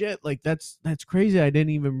 holy shit! Like that's crazy. I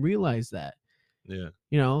didn't even realize that. Yeah.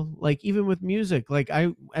 Like even with music, like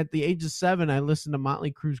I at the age of 7, I listened to Motley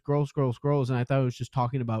Crue's "Girls, Girls, Girls," and I thought it was just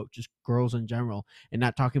talking about just girls in general and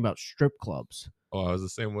not talking about strip clubs. Oh, I was the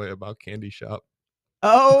same way about Candy Shop.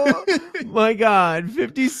 Oh my God,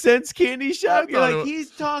 50 Cent's Candy Shop. You're thought like, it- he's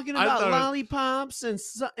talking I about thought it- lollipops and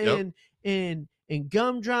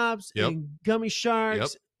gumdrops Yep. and gummy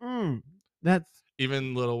sharks. That's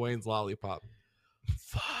Even Lil Wayne's Lollipop.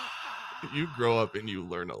 You grow up and you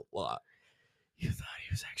learn a lot. You thought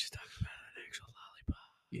he was actually talking about an actual lollipop.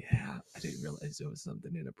 Yeah, I didn't realize it was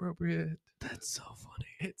something inappropriate. That's so funny.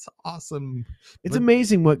 It's awesome. It's But-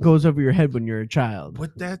 amazing what goes over your head when you're a child.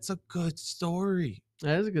 But that's a good story.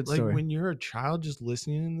 That is a good Like story. when you're a child just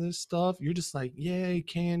listening to this stuff, you're just like, yay,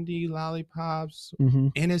 candy, lollipops, Mm-hmm.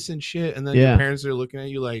 innocent shit. And then Yeah. your parents are looking at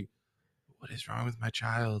you like, what is wrong with my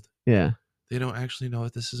child? Yeah. They don't actually know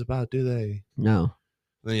what this is about, do they? No.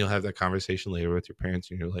 And then you'll have that conversation later with your parents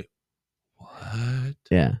and you're like, what?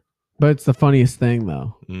 Yeah. But it's the funniest thing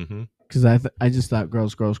though, Mm-hmm. because I just thought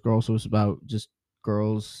Girls, Girls, Girls was about just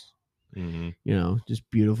girls. Mm-hmm. Just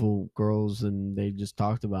beautiful girls, and they just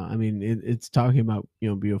talked about. I mean, it's talking about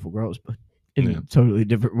beautiful girls, but in Yeah. a totally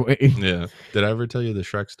different way. Yeah. Did I ever tell you the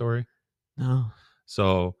Shrek story? No.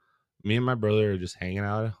 So me and my brother are just hanging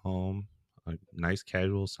out at home, a nice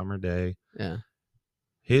casual summer day. Yeah.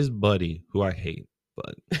 His buddy, who I hate,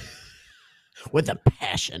 but With a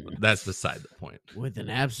passion. that's beside the point. With an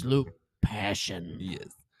absolute passion. Yes.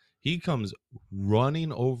 He comes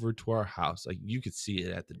running over to our house. Like you could see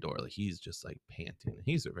it at the door. Like he's just like panting.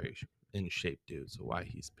 He's a very in shape dude. So why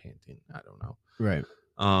he's panting, I don't know. Right.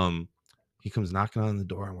 He comes knocking on the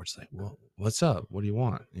door and we're just like, well, what's up? What do you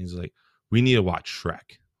want? And he's like, we need to watch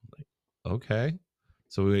Shrek. I'm like, okay.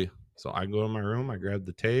 So I go to my room. I grab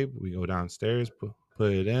the tape. We go downstairs,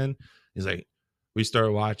 put it in. He's like, we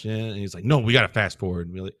start watching it. And he's like, no, we got to fast forward.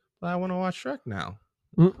 And we're like, But I want to watch Shrek now.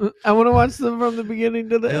 I want to watch them from the beginning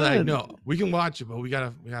to the They're like, end. no, we can watch it, but we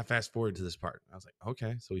gotta fast forward to this part. I was like,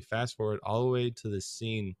 okay. So we fast forward all the way to this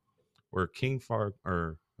scene where or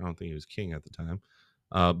I don't think he was king at the time,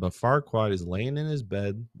 but Farquaad is laying in his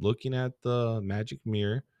bed looking at the magic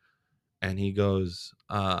mirror, and he goes,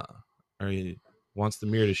 or he wants the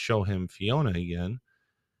mirror to show him Fiona again,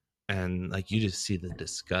 and like you just see the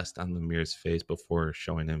disgust on the mirror's face before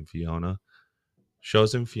showing him Fiona.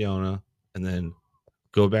 Shows him Fiona, and then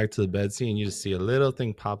go back to the bed scene. You just see a little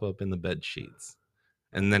thing pop up in the bed sheets,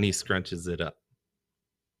 and then he scrunches it up.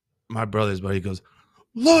 My brother's buddy goes,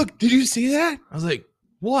 "Look, did you see that?" I was like,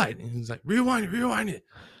 "What?" And he's like, "Rewind it."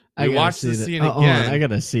 We watched the scene again. I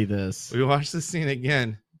gotta see this. We watched the scene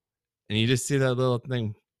again, and you just see that little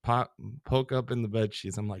thing poke up in the bed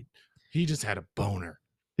sheets. I'm like, he just had a boner.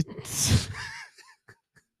 He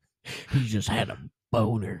just had a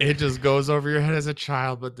boner. It just goes over your head as a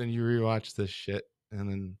child, but then you rewatch this shit, and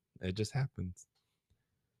then it just happens.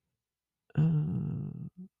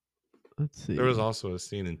 Let's see. There was also a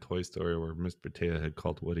scene in Toy Story where Miss Potato had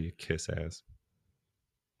called Woody a kiss ass,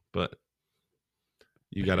 but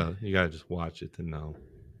you gotta just watch it to know.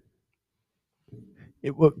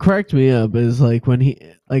 What cracked me up is like when he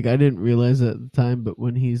I didn't realize it at the time, but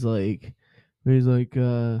when he's like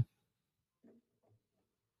everybody's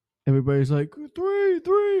like 3,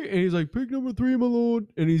 and he's like, pick number 3, my lord,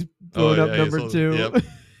 and he's throwing up number 2. Yep.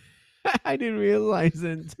 I didn't realize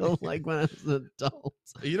it until like when I was an adult.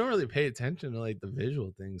 You don't really pay attention to like the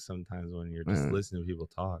visual things sometimes when you're just listening to people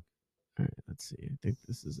talk. All right, let's see. I think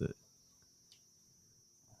this is it.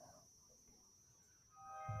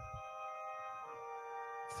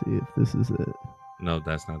 Let's see if this is it. No,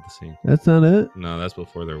 that's not the scene. That's not it? No, that's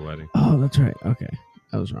before their wedding. Oh, that's right. Okay.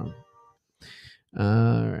 I was wrong.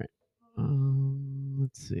 All right.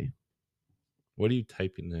 Let's see. What are you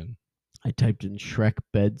typing in? I typed in Shrek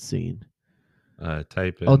bed scene.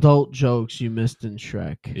 Type in Adult jokes you missed in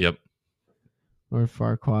Shrek. Yep. Or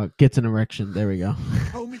Farquaad gets an erection. There we go.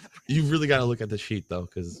 You really got to look at the sheet though,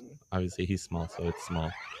 because obviously he's small, so it's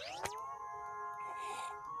small.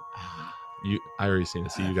 I already seen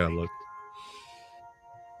it, so you got to look.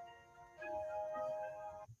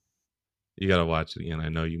 You got to watch it again. I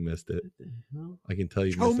know you missed it. I can tell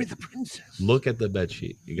you. Show me the princess. Look at the bed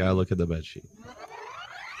sheet. You got to look at the bed sheet.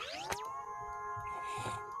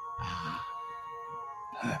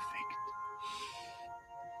 Perfect.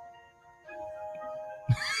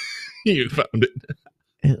 You found it.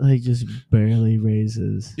 It like just barely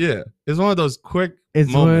raises. Yeah, it's one of those quick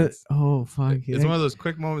It's moments. oh fuck! It's one of those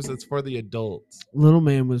quick moments that's for the adults. Little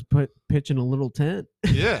man was pitching a little tent.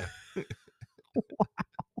 Yeah. Wow,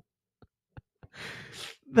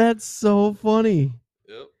 that's so funny.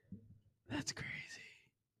 Yep. That's crazy.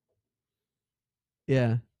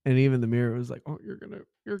 Yeah, and even the mirror was like, "Oh, you're gonna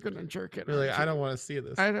jerk it." You're like, aren't I you?" don't want to see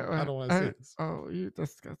this. I don't want to see this. Oh, you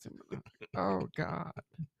disgusting. Oh God.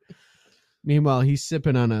 Meanwhile, he's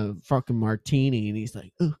sipping on a fucking martini, and he's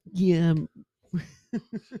like, "Oh yeah."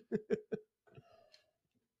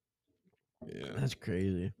 Yeah. That's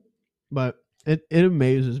crazy. But it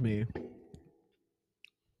amazes me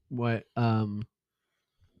what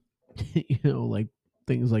like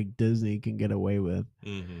things like Disney can get away with.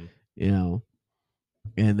 Mm-hmm.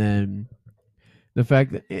 And then the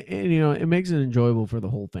fact that it makes it enjoyable for the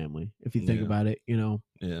whole family if you think about it.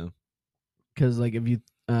 Yeah. Because like if you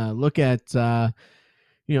look at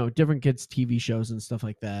different kids' TV shows and stuff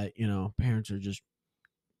like that, parents are just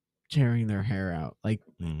tearing their hair out. Like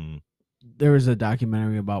there was a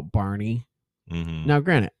documentary about Barney. Now,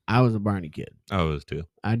 granted, I was a Barney kid. I was too.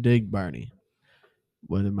 I dig Barney.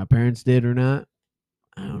 Whether my parents did or not,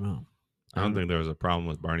 I don't know. I don't think there was a problem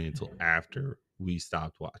with Barney until after we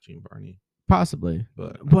stopped watching Barney. Possibly,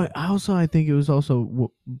 but I think it was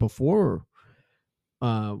also before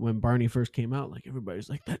when Barney first came out. Like everybody's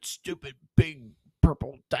like, that stupid big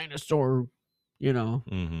purple dinosaur,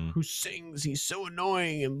 who sings. He's so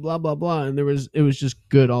annoying and blah blah blah. And it was just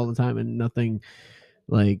good all the time and nothing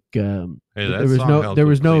like there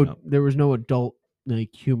was no adult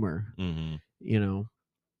like humor.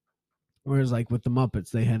 Whereas like with the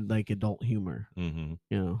Muppets, they had like adult humor. And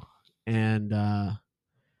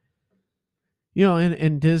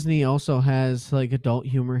and Disney also has like adult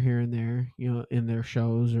humor here and there, in their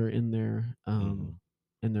shows or in their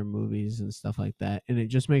movies and stuff like that, and it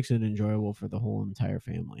just makes it enjoyable for the whole entire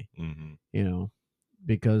family.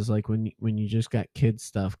 Because like when you just got kids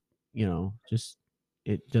stuff, just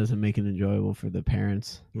it doesn't make it enjoyable for the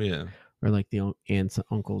parents. Yeah. Or like the aunts,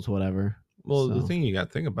 uncles, whatever. Well, the thing you got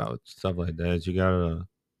to think about stuff like that is you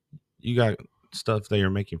got stuff that you're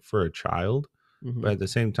making for a child, Mhm. But at the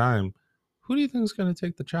same time, who do you think is going to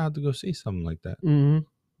take the child to go see something like that? Mhm.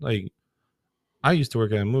 Like, I used to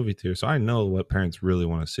work at a movie theater, so I know what parents really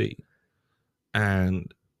want to see.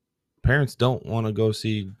 And parents don't want to go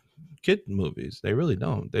see kid movies. They really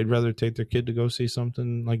don't. They'd rather take their kid to go see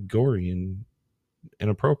something like gory and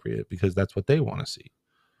inappropriate because that's what they want to see.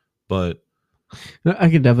 But I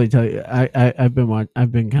can definitely tell you. I've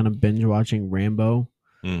been kind of binge watching Rambo.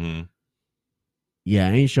 mhm, Yeah,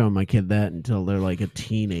 I ain't showing my kid that until they're like a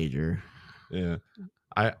teenager. yeah,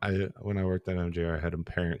 I when I worked at MJR, I had a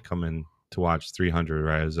parent come in to watch 300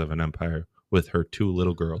 Rise of an Empire with her 2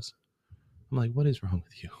 little girls. I'm like, what is wrong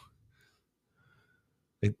with you?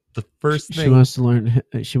 Like, the first She thing, wants to learn.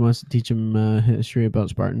 She wants to teach him history about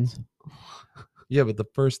Spartans. yeah, but the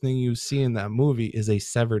first thing you see in that movie is a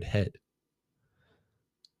severed head.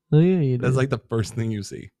 Oh yeah, you That's do. like the first thing you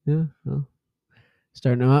see. Yeah, well,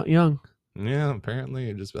 starting out young. Yeah, apparently,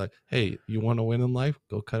 and just be like, hey, you want to win in life?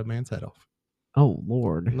 Go cut a man's head off. Oh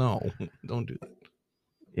Lord. No, don't do that.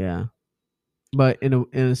 Yeah, but in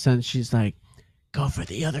a sense, she's like, go for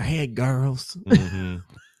the other head, girls. Mm-hmm.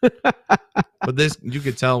 But this, you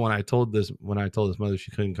could tell when I told this mother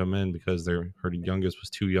she couldn't come in because her youngest was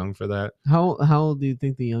too young for that. How old do you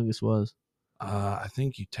think the youngest was? I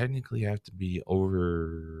think you technically have to be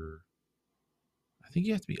over. I think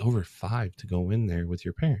you have to be over 5 to go in there with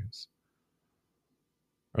your parents.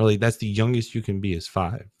 Or like that's the youngest you can be is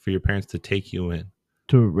 5 for your parents to take you in.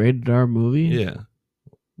 To a rated R movie? Yeah.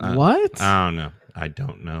 What? I don't know. I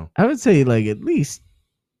don't know. I would say like at least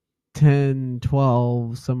 10,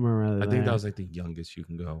 12, somewhere around I there. think that was like the youngest you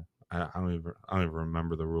can go. I don't even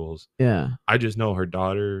remember the rules. Yeah. I just know her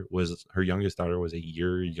youngest daughter was a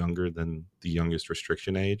year younger than the youngest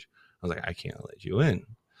restriction age. I was like, I can't let you in.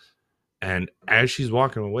 And as she's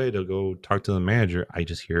walking away to go talk to the manager, I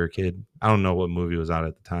just hear her kid. I don't know what movie was out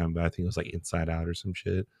at the time, but I think it was like Inside Out or some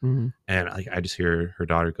shit. Mm-hmm. And I just hear her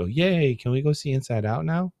daughter go, "Yay, can we go see Inside Out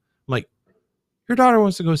now?" I'm like, your daughter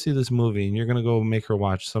wants to go see this movie and you're going to go make her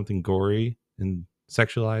watch something gory and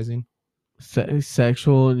sexualizing?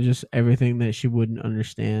 Sexual and just everything that she wouldn't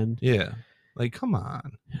understand. Yeah. Like, come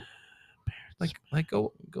on. Like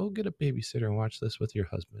go get a babysitter and watch this with your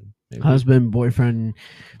husband. Maybe. Husband, boyfriend,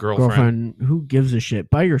 girlfriend. Who gives a shit?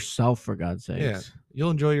 By yourself, for God's sakes. Yeah.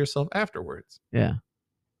 You'll enjoy yourself afterwards. Yeah.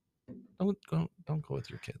 Don't go with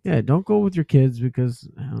your kids. Yeah, don't go with your kids because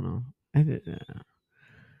I don't know.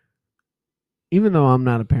 Even though I'm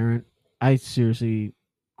not a parent, I seriously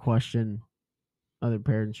question other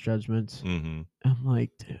parents' judgments. Mm-hmm. I'm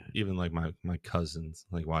like, dude. Even like my cousins,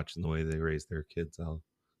 like watching the way they raise their kids, I'll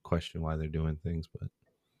question why they're doing things, but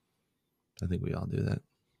I think we all do that.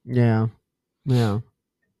 Yeah. I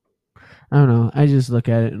don't know. I just look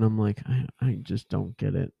at it and I'm like, I just don't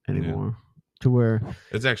get it anymore. Yeah. To where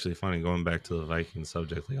it's actually funny going back to the Viking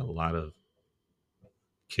subject. Like a lot of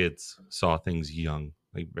kids saw things young,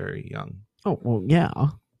 like very young. Oh well, yeah.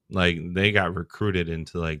 Like they got recruited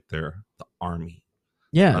into like the army.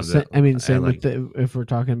 Yeah, same with if we're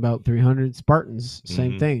talking about 300 Spartans,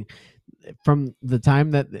 same thing. From the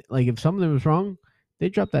time that, like, if something was wrong, they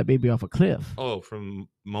dropped that baby off a cliff. Oh, from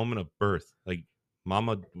moment of birth, like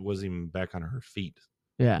mama wasn't even back on her feet.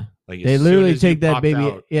 Yeah, like they literally take that baby.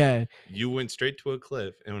 Out, yeah, you went straight to a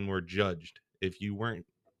cliff, and were judged if you weren't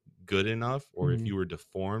good enough or if you were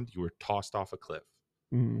deformed, you were tossed off a cliff.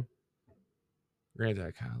 Mm-hmm. Granted,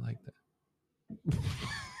 I kind of like that.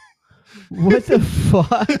 What the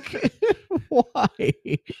fuck? Why?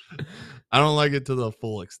 I don't like it to the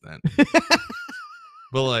full extent.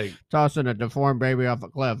 But like tossing a deformed baby off a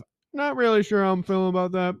cliff. Not really sure how I'm feeling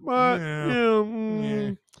about that, but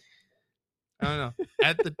yeah. I don't know.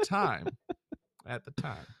 At the time, that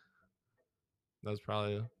was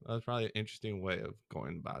probably an interesting way of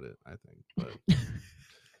going about it, I think. But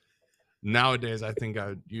nowadays, I think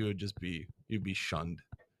you'd be shunned.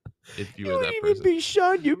 If you were that person, you'd be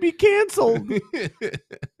shunned. You'd be canceled.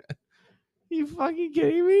 You fucking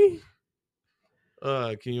kidding me?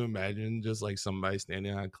 Can you imagine just like somebody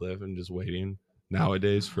standing on a cliff and just waiting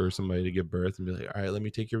nowadays for somebody to give birth and be like, all right, let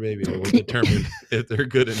me take your baby and we'll determine if they're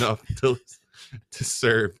good enough to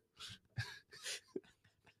serve.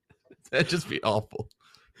 That'd just be awful.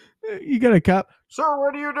 You got a cop. Sir,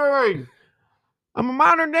 what are you doing? I'm a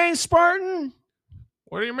modern day Spartan.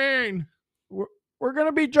 What do you mean? We're going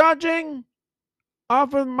to be judging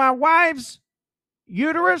off of my wife's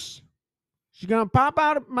uterus. She's going to pop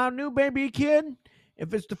out my new baby kid.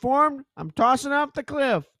 If it's deformed, I'm tossing off the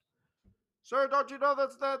cliff. Sir, don't you know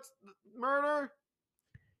that's murder?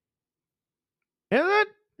 Is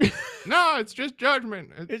it? No, it's just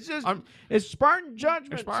judgment. It's just I'm- it's Spartan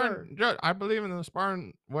judgment, It's Spartan. I believe in the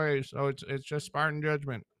Spartan way, so it's just Spartan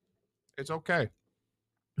judgment. It's okay.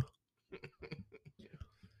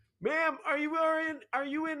 Ma'am, are you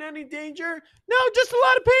in any danger? No, just a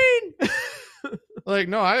lot of pain. Like,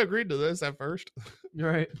 no, I agreed to this at first,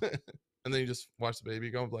 Right. and then you just watch the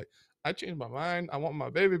baby go. Like, I changed my mind. I want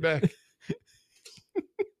my baby back.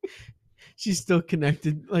 She's still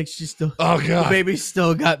connected. Like she's still. Oh The god, baby's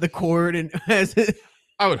still got the cord and has it.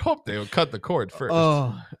 I would hope they would cut the cord first.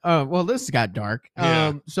 Oh, well, this got dark.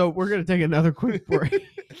 Yeah. So we're gonna take another quick break,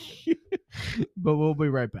 but we'll be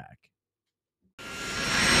right back.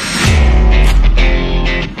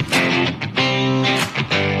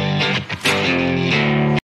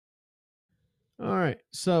 All right.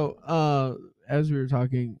 So, as we were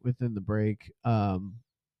talking within the break, our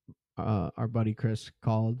buddy Chris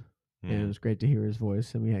called, and it was great to hear his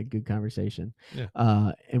voice, and we had good conversation. Yeah.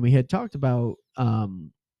 And we had talked about,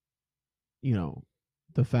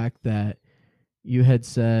 the fact that you had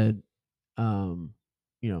said, strongmen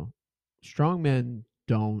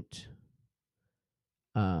don't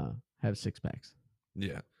have six packs.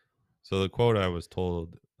 Yeah. So the quote I was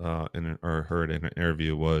told or heard in an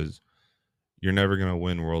interview was, "You're never gonna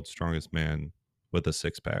win World's Strongest Man with a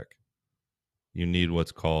six pack. You need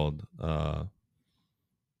what's called a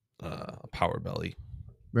power belly."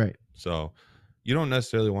 Right. So you don't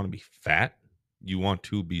necessarily want to be fat. You want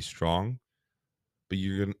to be strong, but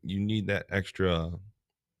you need that extra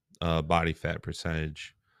body fat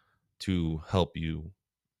percentage to help you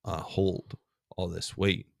hold all this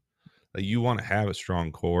weight. Like, you want to have a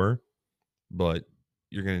strong core, but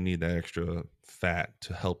you're going to need that extra fat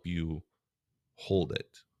to help you hold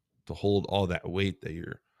it, to hold all that weight that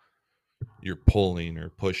you're pulling or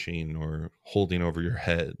pushing or holding over your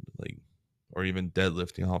head, like, or even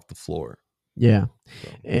deadlifting off the floor. Yeah. So,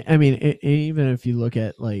 I mean, even if you look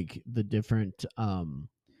at like the different, not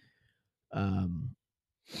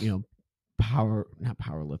power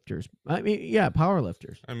lifters. I mean, yeah, power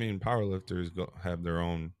lifters. I mean, powerlifters have their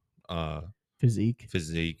own Physique.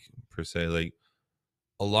 per se. Like,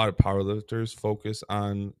 a lot of powerlifters focus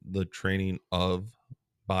on the training of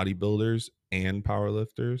bodybuilders and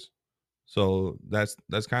powerlifters. So that's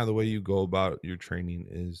kind of the way you go about your training.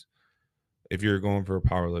 Is if you're going for a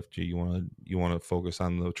powerlifter, you want to focus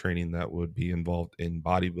on the training that would be involved in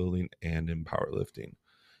bodybuilding and in powerlifting.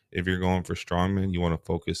 If you're going for strongman, you want to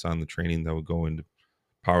focus on the training that would go into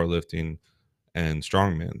powerlifting and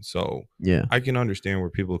strongman. So Yeah. I can understand where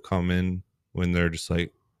people come in when they're just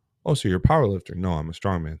like, "Oh, so you're a powerlifter?" No, I'm a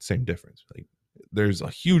strongman. Same difference. Like, there's a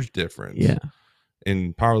huge difference. Yeah.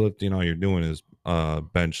 In powerlifting, all you're doing is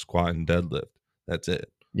bench, squat, and deadlift. That's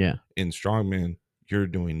it. Yeah. In strongman, you're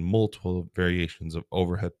doing multiple variations of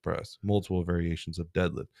overhead press, multiple variations of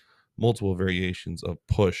deadlift, multiple variations of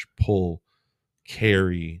push, pull,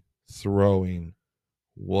 carry, throwing,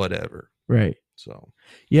 whatever. Right. So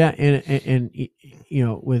Yeah, and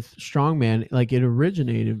with strongman, like it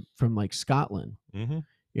originated from like Scotland,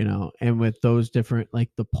 and with those different like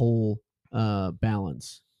the pole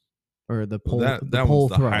balance or the pole that pole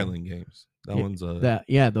one's the throw. Highland Games. That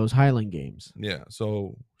Yeah, one's those Highland Games. yeah.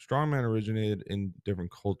 So strongman originated in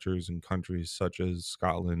different cultures and countries such as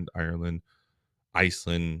Scotland, Ireland,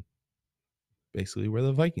 Iceland, basically where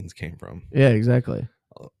the Vikings came from. Yeah, exactly.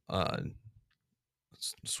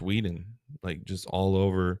 Sweden, like just all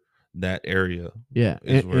over that area. Yeah,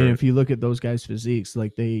 is and where- if you look at those guys' physiques,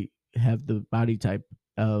 like they have the body type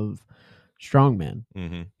of strongman,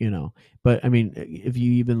 But I mean, if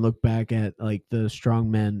you even look back at like the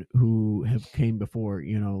strongmen who have came before,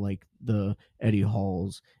 like the Eddie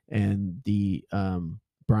Halls and the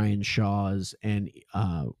Brian Shaws and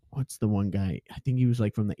what's the one guy? I think he was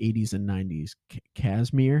like from the 80s and 90s,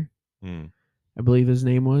 Casimir, I believe his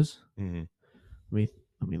name was.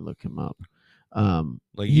 Let me look him up.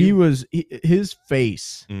 like his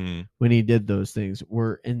face when he did those things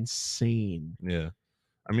were insane. Yeah.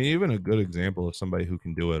 I mean, even a good example of somebody who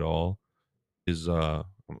can do it all is Lou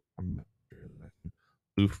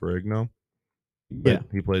Ferrigno. Yeah.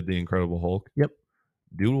 He played the Incredible Hulk. Yep.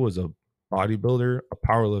 Dude was a bodybuilder, a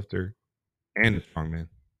powerlifter, and a strongman.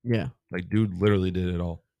 Yeah. Like, dude literally did it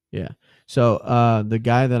all. Yeah. So the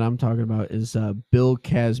guy that I'm talking about is Bill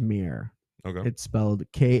Casimir. Okay. It's spelled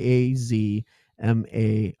Kazmaier,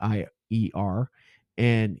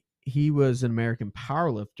 and he was an American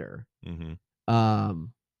powerlifter.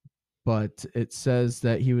 But it says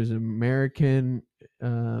that he was an American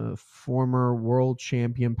former world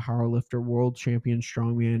champion powerlifter, world champion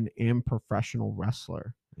strongman, and professional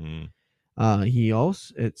wrestler.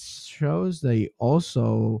 It shows that he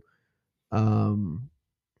also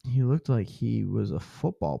He looked like he was a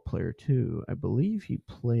football player too. I believe he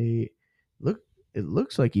played. It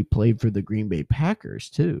looks like he played for the Green Bay Packers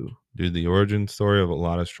too. Dude, the origin story of a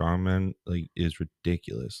lot of strongmen is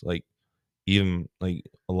ridiculous. Even a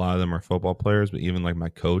lot of them are football players, but even my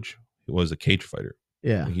coach was a cage fighter.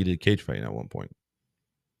 Yeah, He did cage fighting at one point.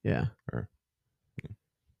 yeah, Or-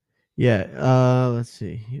 yeah. Let's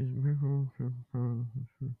see.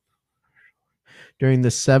 During the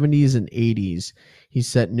 70s and 80s, he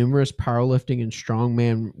set numerous powerlifting and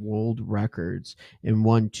strongman world records and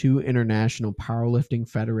won 2 International Powerlifting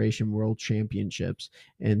Federation World Championships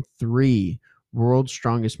and 3 World's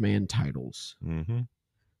Strongest Man titles. Mm-hmm.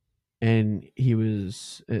 And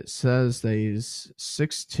it says that he's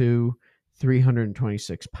 6'2",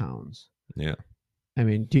 326 pounds. Yeah. I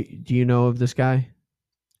mean, do you know of this guy?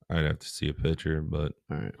 I'd have to see a picture, but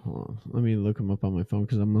All right, hold on. Let me look him up on my phone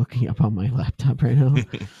because I'm looking up on my laptop right now.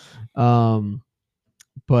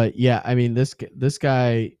 But yeah, I mean this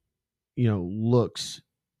guy, looks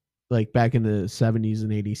like back in the 70s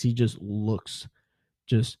and 80s. He just looks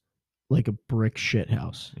just like a brick shit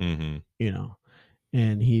house, mm-hmm.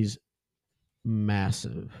 And he's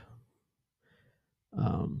massive.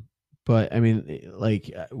 But I mean,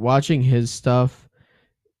 watching his stuff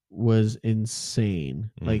was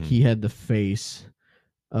insane. Like Mhm. he had the face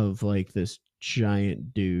of this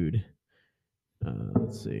giant dude.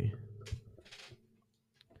 Let's see.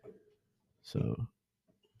 So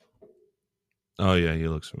Oh yeah, he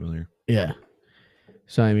looks familiar. yeah.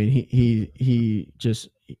 So I mean, he's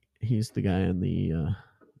the guy on the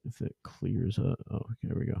if it clears up. Oh,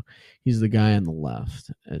 there we go. He's the guy on the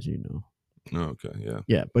left, as you know. Oh, okay, yeah.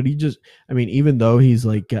 Yeah, but even though he's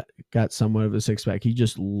got somewhat of a six pack, he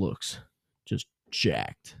just looks just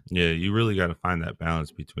jacked. Yeah, you really got to find that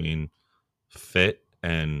balance between fit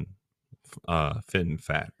and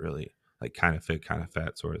fat, really. Kind of fit, kind of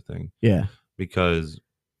fat sort of thing. Yeah. Because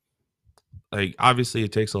obviously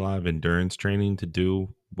it takes a lot of endurance training to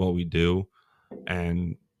do what we do,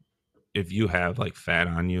 and if you have fat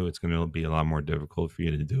on you, it's going to be a lot more difficult for you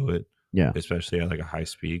to do it. Yeah. Especially at a high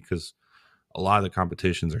speed, because a lot of the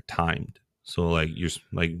competitions are timed. So you're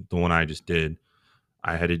the one I just did,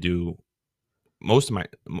 I had to do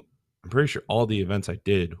I'm pretty sure all the events I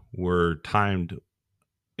did were timed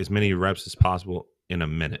as many reps as possible in a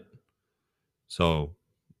minute. So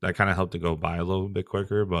that kind of helped to go by a little bit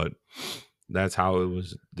quicker, but that's how it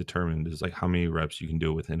was determined, is how many reps you can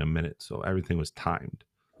do within a minute. So everything was timed.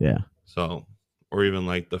 Yeah. So, or even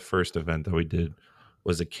the first event that we did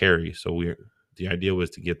was a carry. So the idea was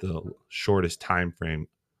to get the shortest time frame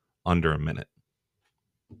under a minute.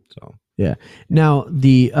 So yeah. Now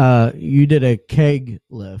you did a keg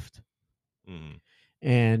lift,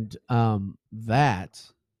 and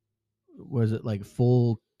that was it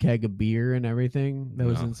full keg of beer and everything that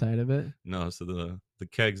was inside of it? No. So the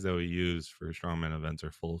kegs that we use for strongman events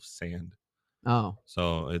are full of sand. Oh,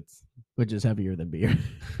 so which is heavier than beer.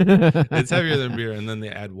 It's heavier than beer, and then they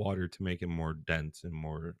add water to make it more dense and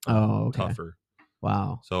more tougher.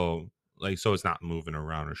 Wow. So so it's not moving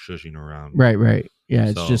around or shushing around. Right. Yeah,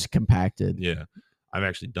 it's just compacted. Yeah, I've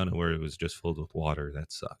actually done it where it was just filled with water.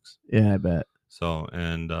 That sucks. Yeah, I bet. So,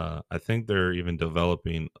 and I think they're even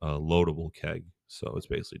developing a loadable keg. So it's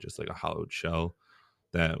basically just a hollowed shell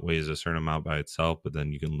that weighs a certain amount by itself, but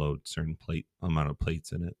then you can load certain amount of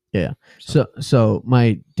plates in it. Yeah. So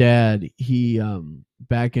my dad, he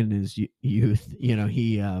back in his youth,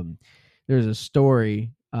 he there's a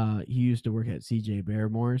story. He used to work at CJ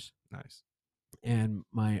Barrymore's. Nice. And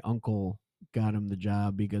my uncle got him the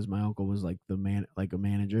job because my uncle was a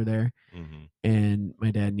manager there. Mm-hmm. And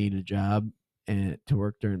my dad needed a job and to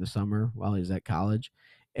work during the summer while he was at college.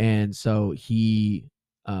 And so he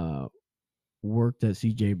worked at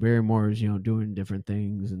CJ Barrymore's, doing different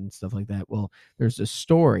things and stuff like that. Well, there's a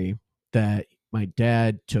story that my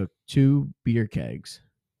dad took 2 beer kegs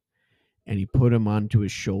and he put them onto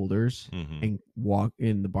his shoulders and walked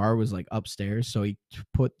in. The bar was upstairs. So he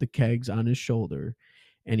put the kegs on his shoulder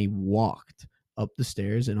and he walked up the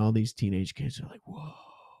stairs, and all these teenage kids are like, whoa.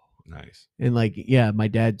 Nice. And my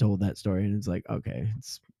dad told that story, and it's okay,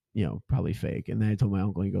 it's probably fake. And then I told my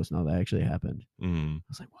uncle, he goes, no, that actually happened. I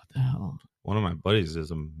was like, what the hell? One of my buddies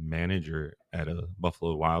is a manager at a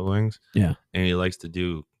Buffalo Wild Wings. Yeah. And he likes to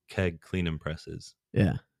do keg cleaning presses.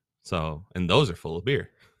 Yeah. So, and those are full of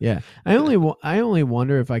beer. Yeah. I only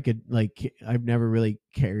wonder if I could, I've never really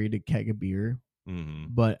carried a keg of beer,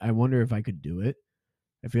 but I wonder if I could do it.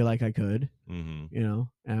 I feel like I could, and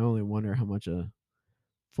I only wonder how much a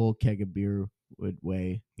full keg of beer would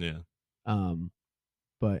weigh. Yeah. And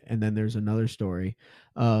then there's another story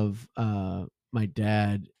of my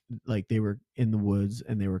dad. like they were in the woods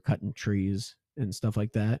and they were cutting trees and stuff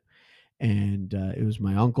like that. And it was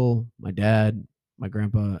my uncle, my dad, my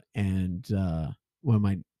grandpa, and one of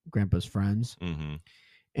my grandpa's friends. Mm-hmm.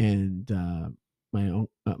 And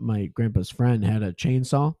my grandpa's friend had a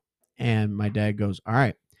chainsaw, and my dad goes, "All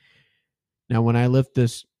right, now when I lift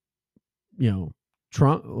this,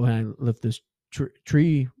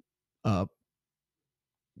 tree up,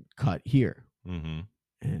 cut here." Mm-hmm.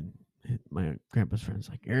 And my grandpa's friend's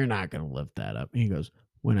like, "You're not gonna lift that up." And he goes,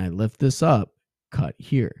 "When I lift this up, cut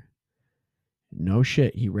here." No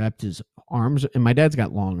shit. He wrapped his arms, and my dad's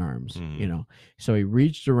got long arms, Mhm. So he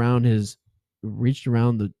reached around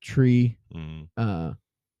the tree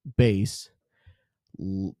base,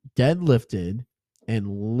 deadlifted,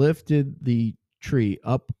 and lifted the tree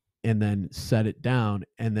up, and then set it down,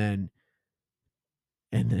 and then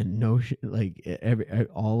no shit, like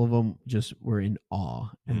all of them just were in awe,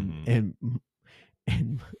 and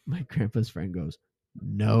my grandpa's friend goes,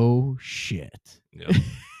 "No shit." Yep.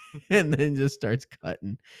 And then just starts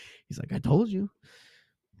cutting. He's like, "I told you."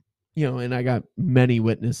 And I got many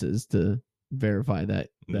witnesses to verify that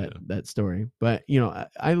story. But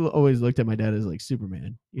I always looked at my dad as like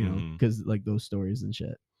Superman, because like those stories and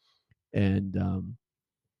shit. And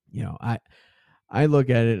I look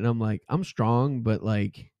at it and I'm like, I'm strong, but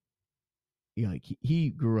like, like he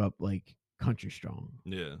grew up like country strong.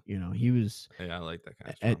 Yeah. He was. Hey, I like that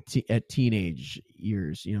kind of strong. At teenage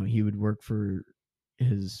years. He would work for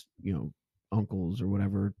his uncles or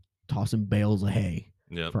whatever, tossing bales of hay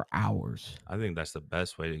for hours. I think that's the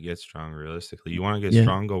best way to get strong. Realistically, you want to get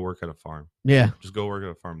strong, go work at a farm. Yeah, just go work at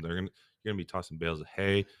a farm. You're gonna be tossing bales of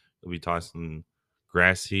hay. You'll be tossing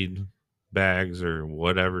grass seed bags or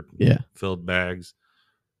whatever. Yeah, filled bags.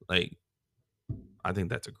 Like, I think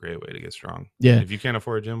that's a great way to get strong. Yeah, if you can't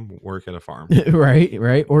afford a gym, work at a farm.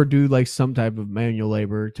 right, or do like some type of manual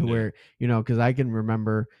labor to where because I can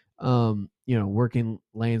remember working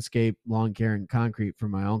landscape, lawn care, and concrete for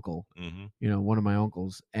my uncle. One of my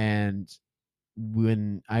uncles. And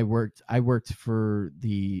when I worked for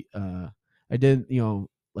the I did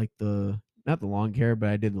like not the lawn care, but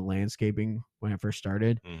I did the landscaping when I first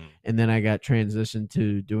started. And then I got transitioned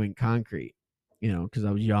to doing concrete, because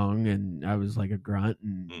I was young and I was like a grunt,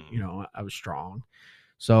 and I was strong.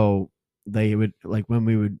 So they would, like, when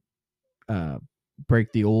we would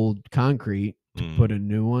break the old concrete to put a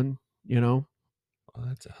new one, Oh,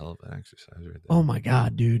 that's a hell of an exercise right there. Oh my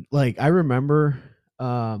God, dude. Like, I remember,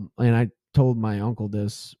 and I told my uncle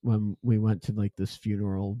this when we went to like this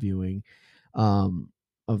funeral viewing,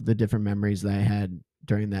 of the different memories that I had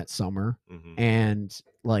during that summer. And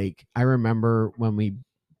like, I remember when we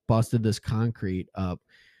busted this concrete up,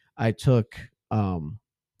 I took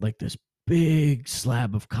like this big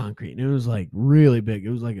slab of concrete, and it was like really big. It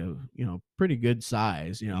was like a pretty good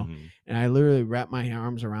size, and I literally wrapped my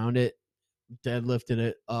arms around it, deadlifted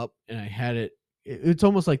it up, and I had it. It's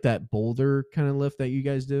almost like that boulder kind of lift that you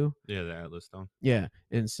guys do. Yeah, the Atlas stone. Yeah.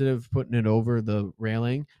 Instead of putting it over the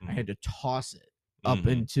railing, I had to toss it up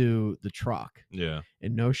into the truck. Yeah.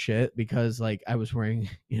 And no shit, because like I was wearing,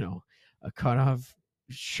 a cutoff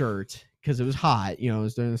shirt because it was hot, it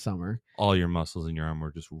was during the summer. All your muscles in your arm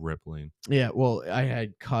were just rippling. Yeah, well, I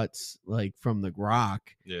had cuts like from the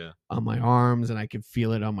rock on my arms, and I could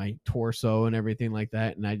feel it on my torso and everything like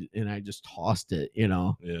that. And I just tossed it,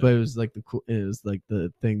 But it was like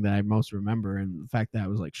the thing that I most remember, and the fact that I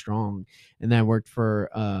was like strong. And then I worked for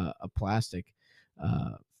a plastic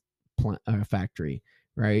factory,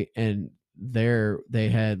 right? And there they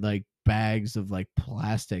had like bags of like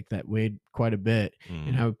plastic that weighed quite a bit,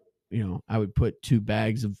 and I would put 2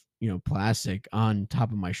 bags of plastic on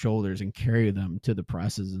top of my shoulders and carry them to the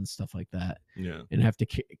presses and stuff like that. Yeah. And have to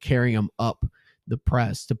carry them up the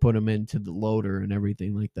press to put them into the loader and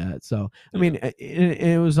everything like that. So I mean,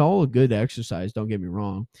 it was all a good exercise, don't get me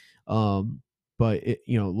wrong. But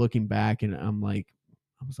looking back, and I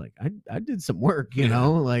was like, I did some work,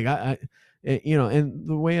 like I and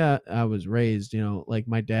the way I was raised, like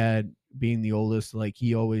my dad being the oldest, like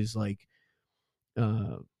he always like,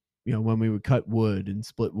 when we would cut wood and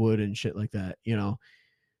split wood and shit like that,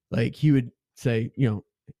 like he would say,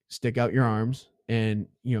 stick out your arms, and,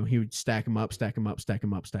 he would stack them up, stack them up, stack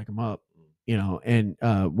them up, stack them up, and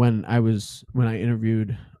when I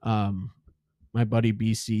interviewed my buddy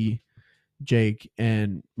BC, Jake,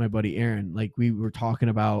 and my buddy Aaron, like we were talking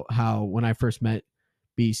about how when I first met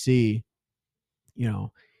BC,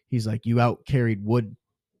 he's like, you out carried wood.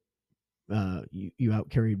 You out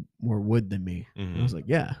carried more wood than me. And I was like,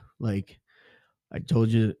 yeah, like I told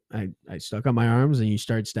you, I stuck on my arms and you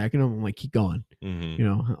started stacking them. I'm like, keep going,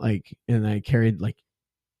 like, and I carried like,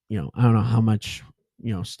 I don't know how much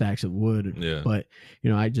stacks of wood. Yeah. But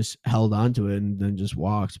I just held onto it and then just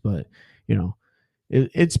walked. But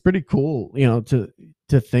it's pretty cool,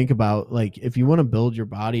 to think about, like, if you want to build your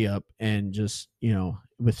body up and just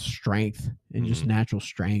with strength and just natural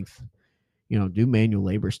strength, do manual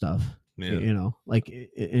labor stuff. Yeah. Like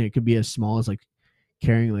it could be as small as like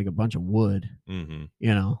carrying like a bunch of wood.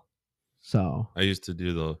 So I used to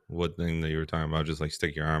do the wood thing that you were talking about, just like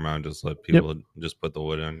stick your arm out and just let people just put the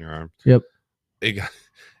wood on your arm. Yep.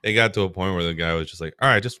 It got to a point where the guy was just like, all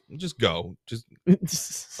right, just go.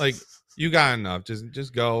 Just like, you got enough.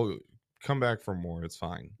 Just go, come back for more. It's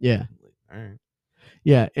fine. Yeah. All right.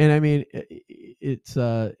 Yeah. And I mean, it's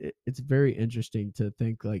very interesting to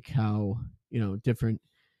think like how, different,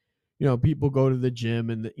 people go to the gym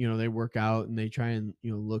and, they work out and they try and,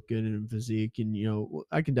 look good in physique. And,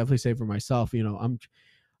 I can definitely say for myself,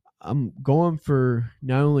 I'm going for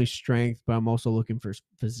not only strength, but I'm also looking for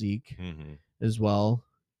physique as well,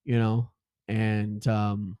 and,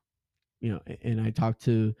 and I talked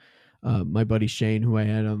to my buddy Shane, who I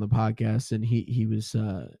had on the podcast, and he was,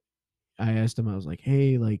 I asked him, I was like,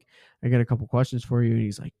 hey, like, I got a couple questions for you. And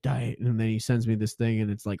he's like, diet. And then he sends me this thing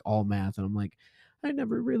and it's like all math. And I'm like, I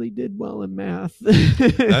never really did well in math.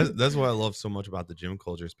 That's what I love so much about the gym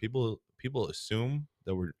culture is people assume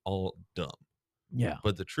that we're all dumb. Yeah.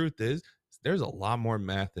 But the truth is there's a lot more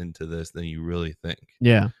math into this than you really think.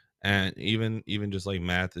 Yeah. And even just like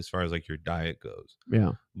math as far as like your diet goes.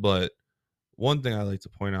 Yeah. But one thing I like to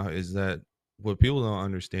point out is that what people don't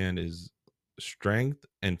understand is strength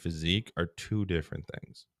and physique are two different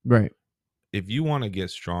things. Right. If you want to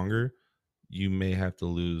get stronger, you may have to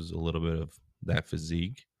lose a little bit of that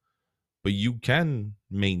physique, but you can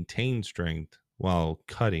maintain strength while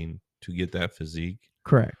cutting to get that physique.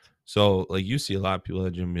 Correct. So like you see a lot of people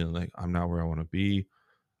at the gym being like, I'm not where I want to be.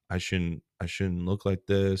 I shouldn't look like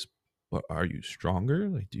this. But are you stronger?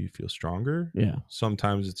 Like, do you feel stronger? Yeah.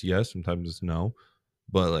 Sometimes it's yes, sometimes it's no.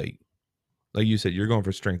 But like you said, you're going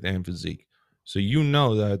for strength and physique. So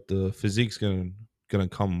that the physique's gonna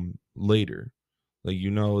come later. Like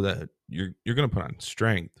that you're gonna put on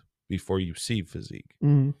strength before you see physique.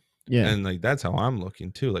 Yeah. And like that's how I'm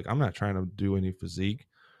looking too. Like I'm not trying to do any physique,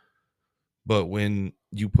 but when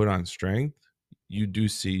you put on strength, you do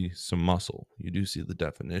see some muscle. You do see the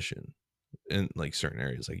definition in like certain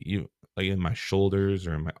areas, like in my shoulders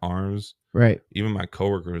or in my arms. Right. Even my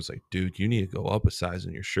coworker was like, dude, you need to go up a size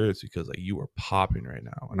in your shirts because like you are popping right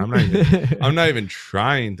now. And I'm not even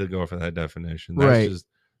trying to go for that definition. That's just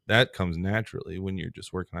that comes naturally when you're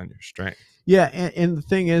just working on your strength. Yeah. And the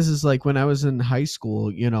thing is like when I was in high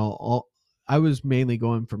school, I was mainly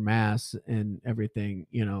going for mass and everything,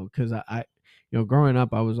 because I growing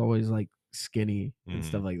up, I was always like skinny and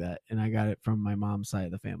stuff like that. And I got it from my mom's side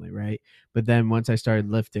of the family. Right. But then once I started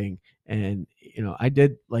lifting and, I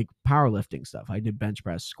did like powerlifting stuff. I did bench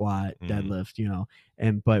press, squat, deadlift,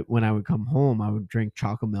 but when I would come home, I would drink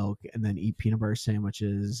chocolate milk and then eat peanut butter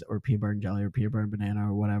sandwiches or peanut butter and jelly or peanut butter and banana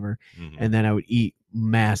or whatever. And then I would eat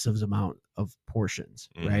massive amount of portions.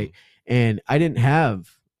 Right. And I didn't have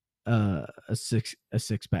a six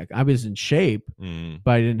pack. I was in shape,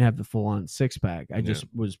 but I didn't have the full on six pack. I just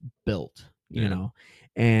was built,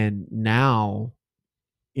 and now,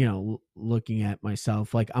 looking at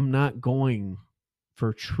myself, like I'm not going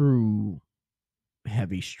for true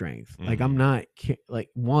heavy strength. Like I'm not like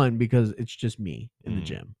one, because it's just me in the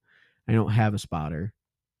gym. I don't have a spotter,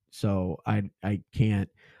 so I can't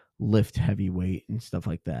lift heavy weight and stuff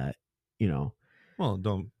like that, Well,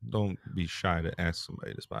 don't be shy to ask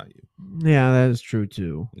somebody to spot you. Yeah, that is true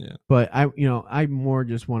too. Yeah. But I more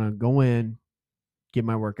just want to go in, get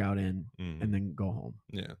my workout in, and then go home.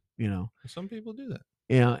 Yeah. Some people do that.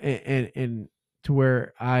 Yeah, and to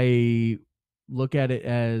where I look at it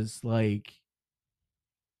as like,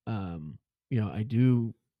 I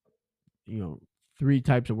do, 3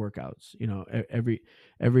 types of workouts.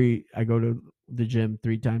 Every I go to the gym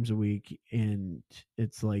 3 times a week, and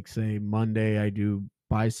it's like, say Monday I do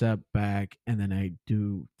bicep, back, and then I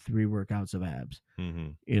do 3 workouts of abs.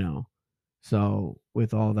 So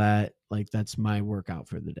with all that, like that's my workout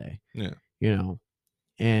for the day. Yeah.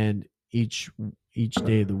 And each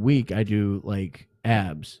day of the week I do like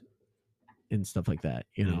abs and stuff like that.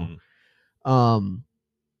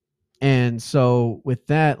 And so with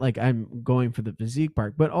that, like I'm going for the physique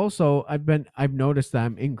part, but also I've noticed that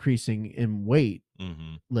I'm increasing in weight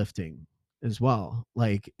lifting as well.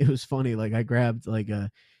 Like it was funny. Like I grabbed like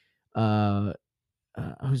I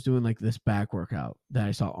was doing like this back workout that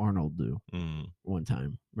I saw Arnold do one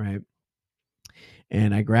time. Right.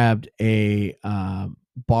 And I grabbed a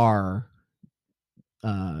bar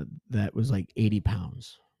that was like 80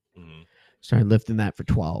 pounds. Started lifting that for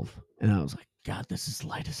 12, and I was like, God, this is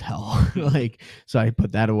light as hell. Like, so I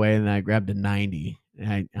put that away, and then I grabbed a 90,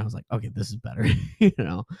 and I was like, okay, this is better, you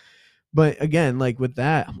know. But again, like with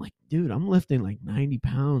that, I'm like, dude, I'm lifting like 90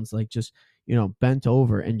 pounds, like just, you know, bent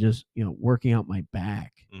over and just, you know, working out my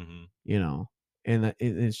back, Mm-hmm. you know, and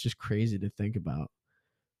it's just crazy to think about.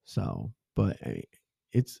 So, but I mean,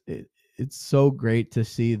 it's so great to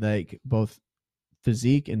see like both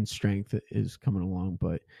physique and strength is coming along,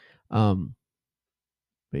 but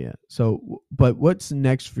yeah. So, but what's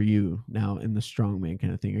next for you now in the strongman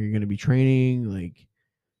kind of thing? Are you going to be training like?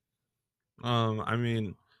 I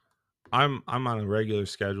mean, I'm on a regular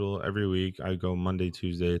schedule every week. I go Monday,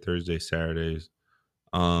 Tuesday, Thursday, Saturdays.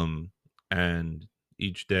 And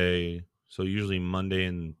each day, so usually Monday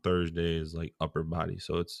and Thursday is like upper body.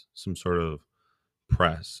 So it's some sort of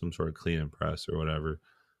press, some sort of clean and press or whatever.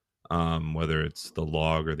 Whether it's the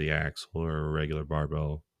log or the axle or a regular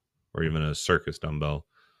barbell or even a circus dumbbell.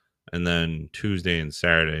 And then Tuesday and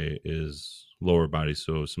Saturday is lower body.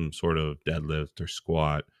 So some sort of deadlift or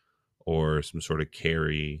squat or some sort of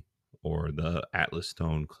carry or the Atlas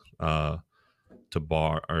stone to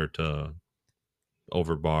bar or to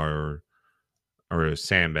over bar or a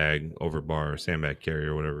sandbag over bar or sandbag carry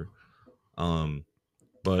or whatever.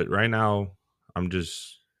 But right now I'm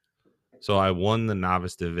just so I won the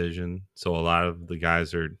novice division. So a lot of the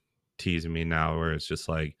guys are teasing me now where it's just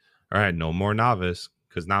like, all right, no more novice,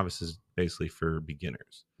 because novice is basically for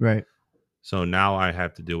beginners. Right. So now I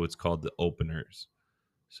have to do what's called the openers.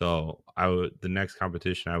 So the next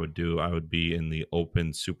competition I would be in the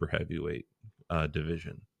open super heavyweight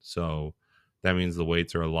division. So that means the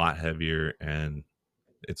weights are a lot heavier and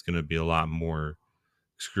it's going to be a lot more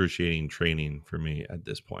excruciating training for me at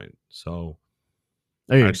this point. So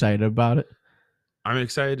Are you excited about it? I'm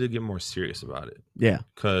excited to get more serious about it. Yeah.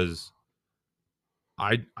 Because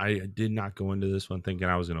I did not go into this one thinking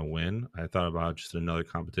I was going to win. I thought about just another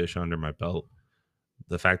competition under my belt.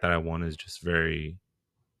 The fact that I won is just very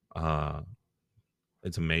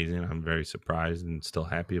it's amazing. I'm very surprised and still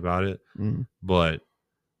happy about it. Mm. But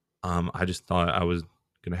I just thought I was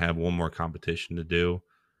going to have one more competition to do.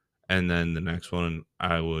 And then the next one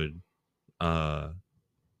I would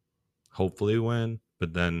hopefully win.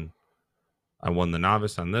 But then I won the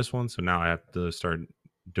novice on this one. So now I have to start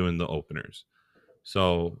doing the openers.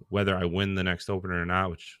 So whether I win the next opener or not,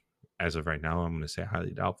 which as of right now, I'm going to say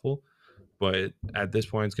highly doubtful. But at this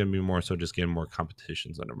point, it's going to be more so just getting more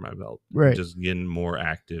competitions under my belt. Right. Just getting more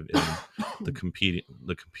active in the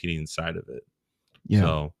competing side of it. Yeah.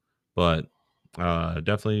 So, but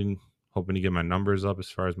definitely hoping to get my numbers up as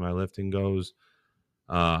far as my lifting goes.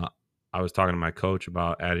 I was talking to my coach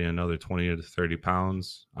about adding another 20 to 30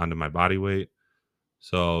 pounds onto my body weight.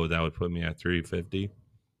 So that would put me at 350.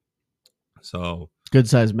 So good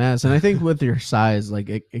size mass. And I think with your size, like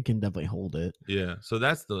it can definitely hold it. Yeah. So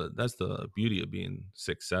that's the beauty of being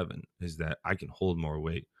 6'7" is that I can hold more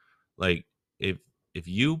weight. Like if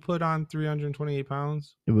you put on 328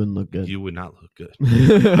 pounds, it wouldn't look good. You would not look good.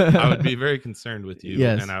 I would be very concerned with you.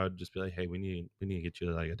 Yes. And I would just be like, hey, we need to get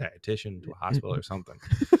you like a dietitian to a hospital or something.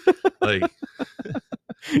 Like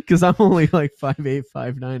because I'm only like 5'8",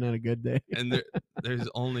 5'9" on a good day. And there's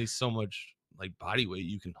only so much like body weight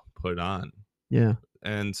you can put on. Yeah.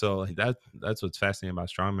 And so like that's what's fascinating about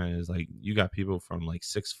strongman is like you got people from like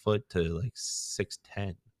 6 foot to like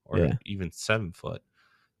 6'10" or even 7 foot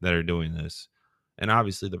that are doing this. And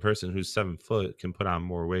obviously the person who's 7 foot can put on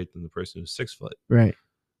more weight than the person who's 6 foot. Right.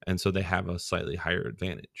 And so they have a slightly higher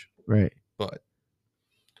advantage. Right. But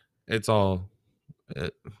it's all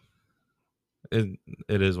it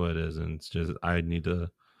is what it is. And it's just I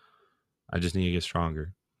just need to get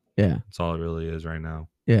stronger. Yeah. That's all it really is right now.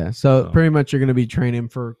 Yeah. So pretty much you're going to be training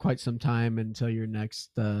for quite some time until your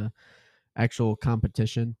next actual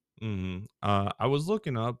competition. Mm-hmm.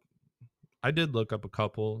 I did look up a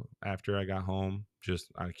couple after I got home,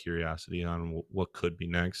 just out of curiosity on what could be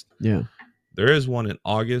next. Yeah. There is one in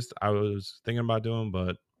August I was thinking about doing,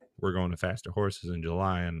 but we're going to Faster Horses in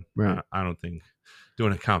July, and I don't think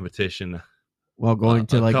doing a competition. Well, going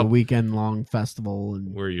to like a weekend long festival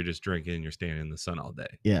and where you're just drinking and you're standing in the sun all day.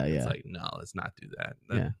 Yeah, it's like, no, let's not do that.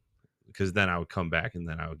 Yeah. Because then I would come back and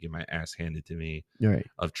then I would get my ass handed to me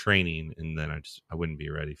of training, and then I wouldn't be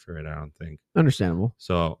ready for it, I don't think. Understandable.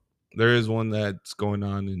 So there is one that's going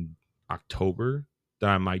on in October that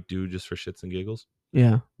I might do just for shits and giggles.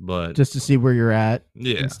 Yeah. But just to see where you're at.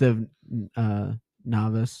 Yeah. Instead of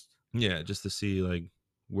novice. Yeah, just to see like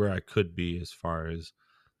where I could be as far as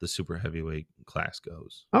the super heavyweight class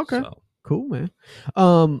goes. Okay. So. Cool, man.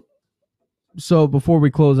 So before we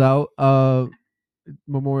close out,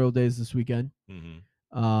 Memorial Day is this weekend.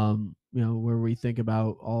 Mm-hmm. where we think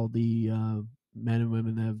about all the men and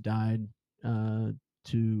women that have died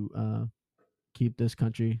to keep this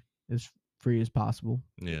country as free as possible.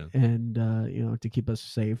 Yeah. And to keep us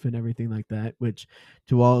safe and everything like that. Which,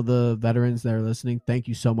 to all the veterans that are listening, thank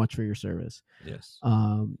you so much for your service. Yes.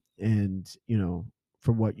 And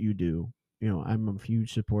for what you do. I'm a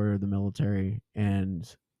huge supporter of the military,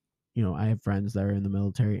 and I have friends that are in the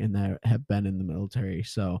military and that have been in the military.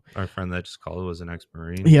 So Our friend that just called was an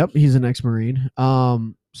ex-Marine. yep, he's an ex-Marine.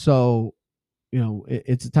 So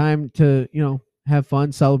it's a time to have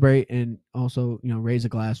fun, celebrate, and also raise a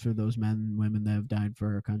glass for those men and women that have died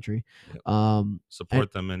for our country. Yep.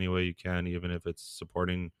 Support them any way you can, even if it's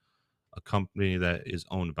supporting a company that is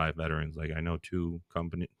owned by veterans. Like I know 2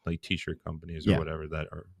 company like t-shirt companies or whatever that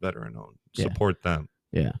are veteran owned. Yeah. Support them.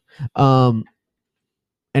 Yeah.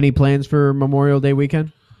 Any plans for Memorial Day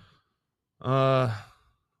weekend? My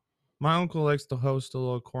uncle likes to host a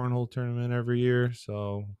little cornhole tournament every year,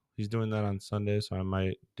 so he's doing that on Sunday. So I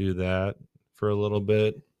might do that for a little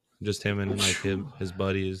bit. Just him and like his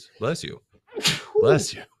buddies. Bless you.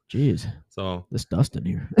 Bless you. Jeez. So this dust in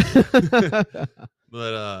here.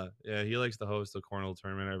 But yeah, he likes to host a cornhole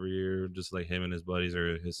tournament every year, just like him and his buddies,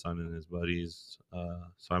 or his son and his buddies.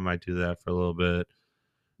 So I might do that for a little bit,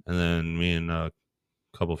 and then me and a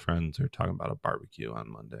couple friends are talking about a barbecue on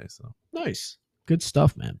Monday. So nice, good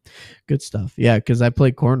stuff, man. Good stuff. Yeah, because I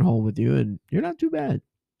played cornhole with you, and you're not too bad.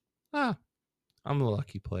 I'm a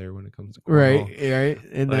lucky player when it comes to cornhole. Right,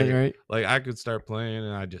 and like, then right. Like I could start playing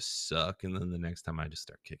and I just suck, and then the next time I just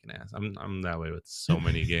start kicking ass. I'm that way with so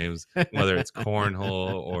many games, whether it's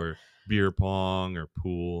cornhole or beer pong or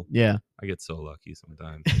pool. Yeah, I get so lucky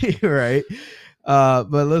sometimes. Right. But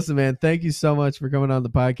listen, man, thank you so much for coming on the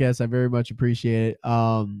podcast. I very much appreciate it.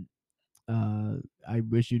 I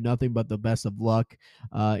wish you nothing but the best of luck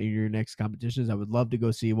in your next competitions. I would love to go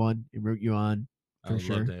see one and root you on. I would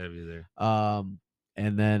love to have you there.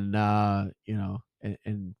 And then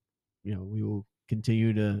we will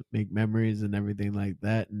continue to make memories and everything like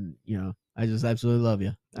that. And I just absolutely love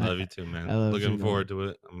you. I love you too, man. Looking forward to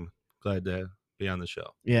it. I'm glad to be on the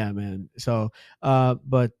show. Yeah, man. So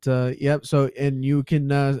yep. So, and you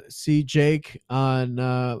can see Jake on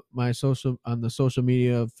the social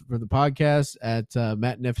media for the podcast at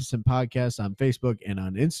Magnificent Podcast on Facebook and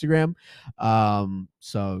on Instagram.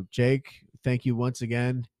 So Jake, thank you once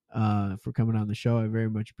again for coming on the show. I very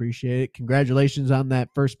much appreciate it. Congratulations on that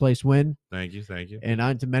first place win. Thank you. And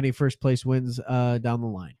on to many first place wins down the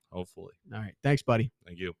line. Hopefully. All right. Thanks, buddy.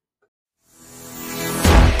 Thank you.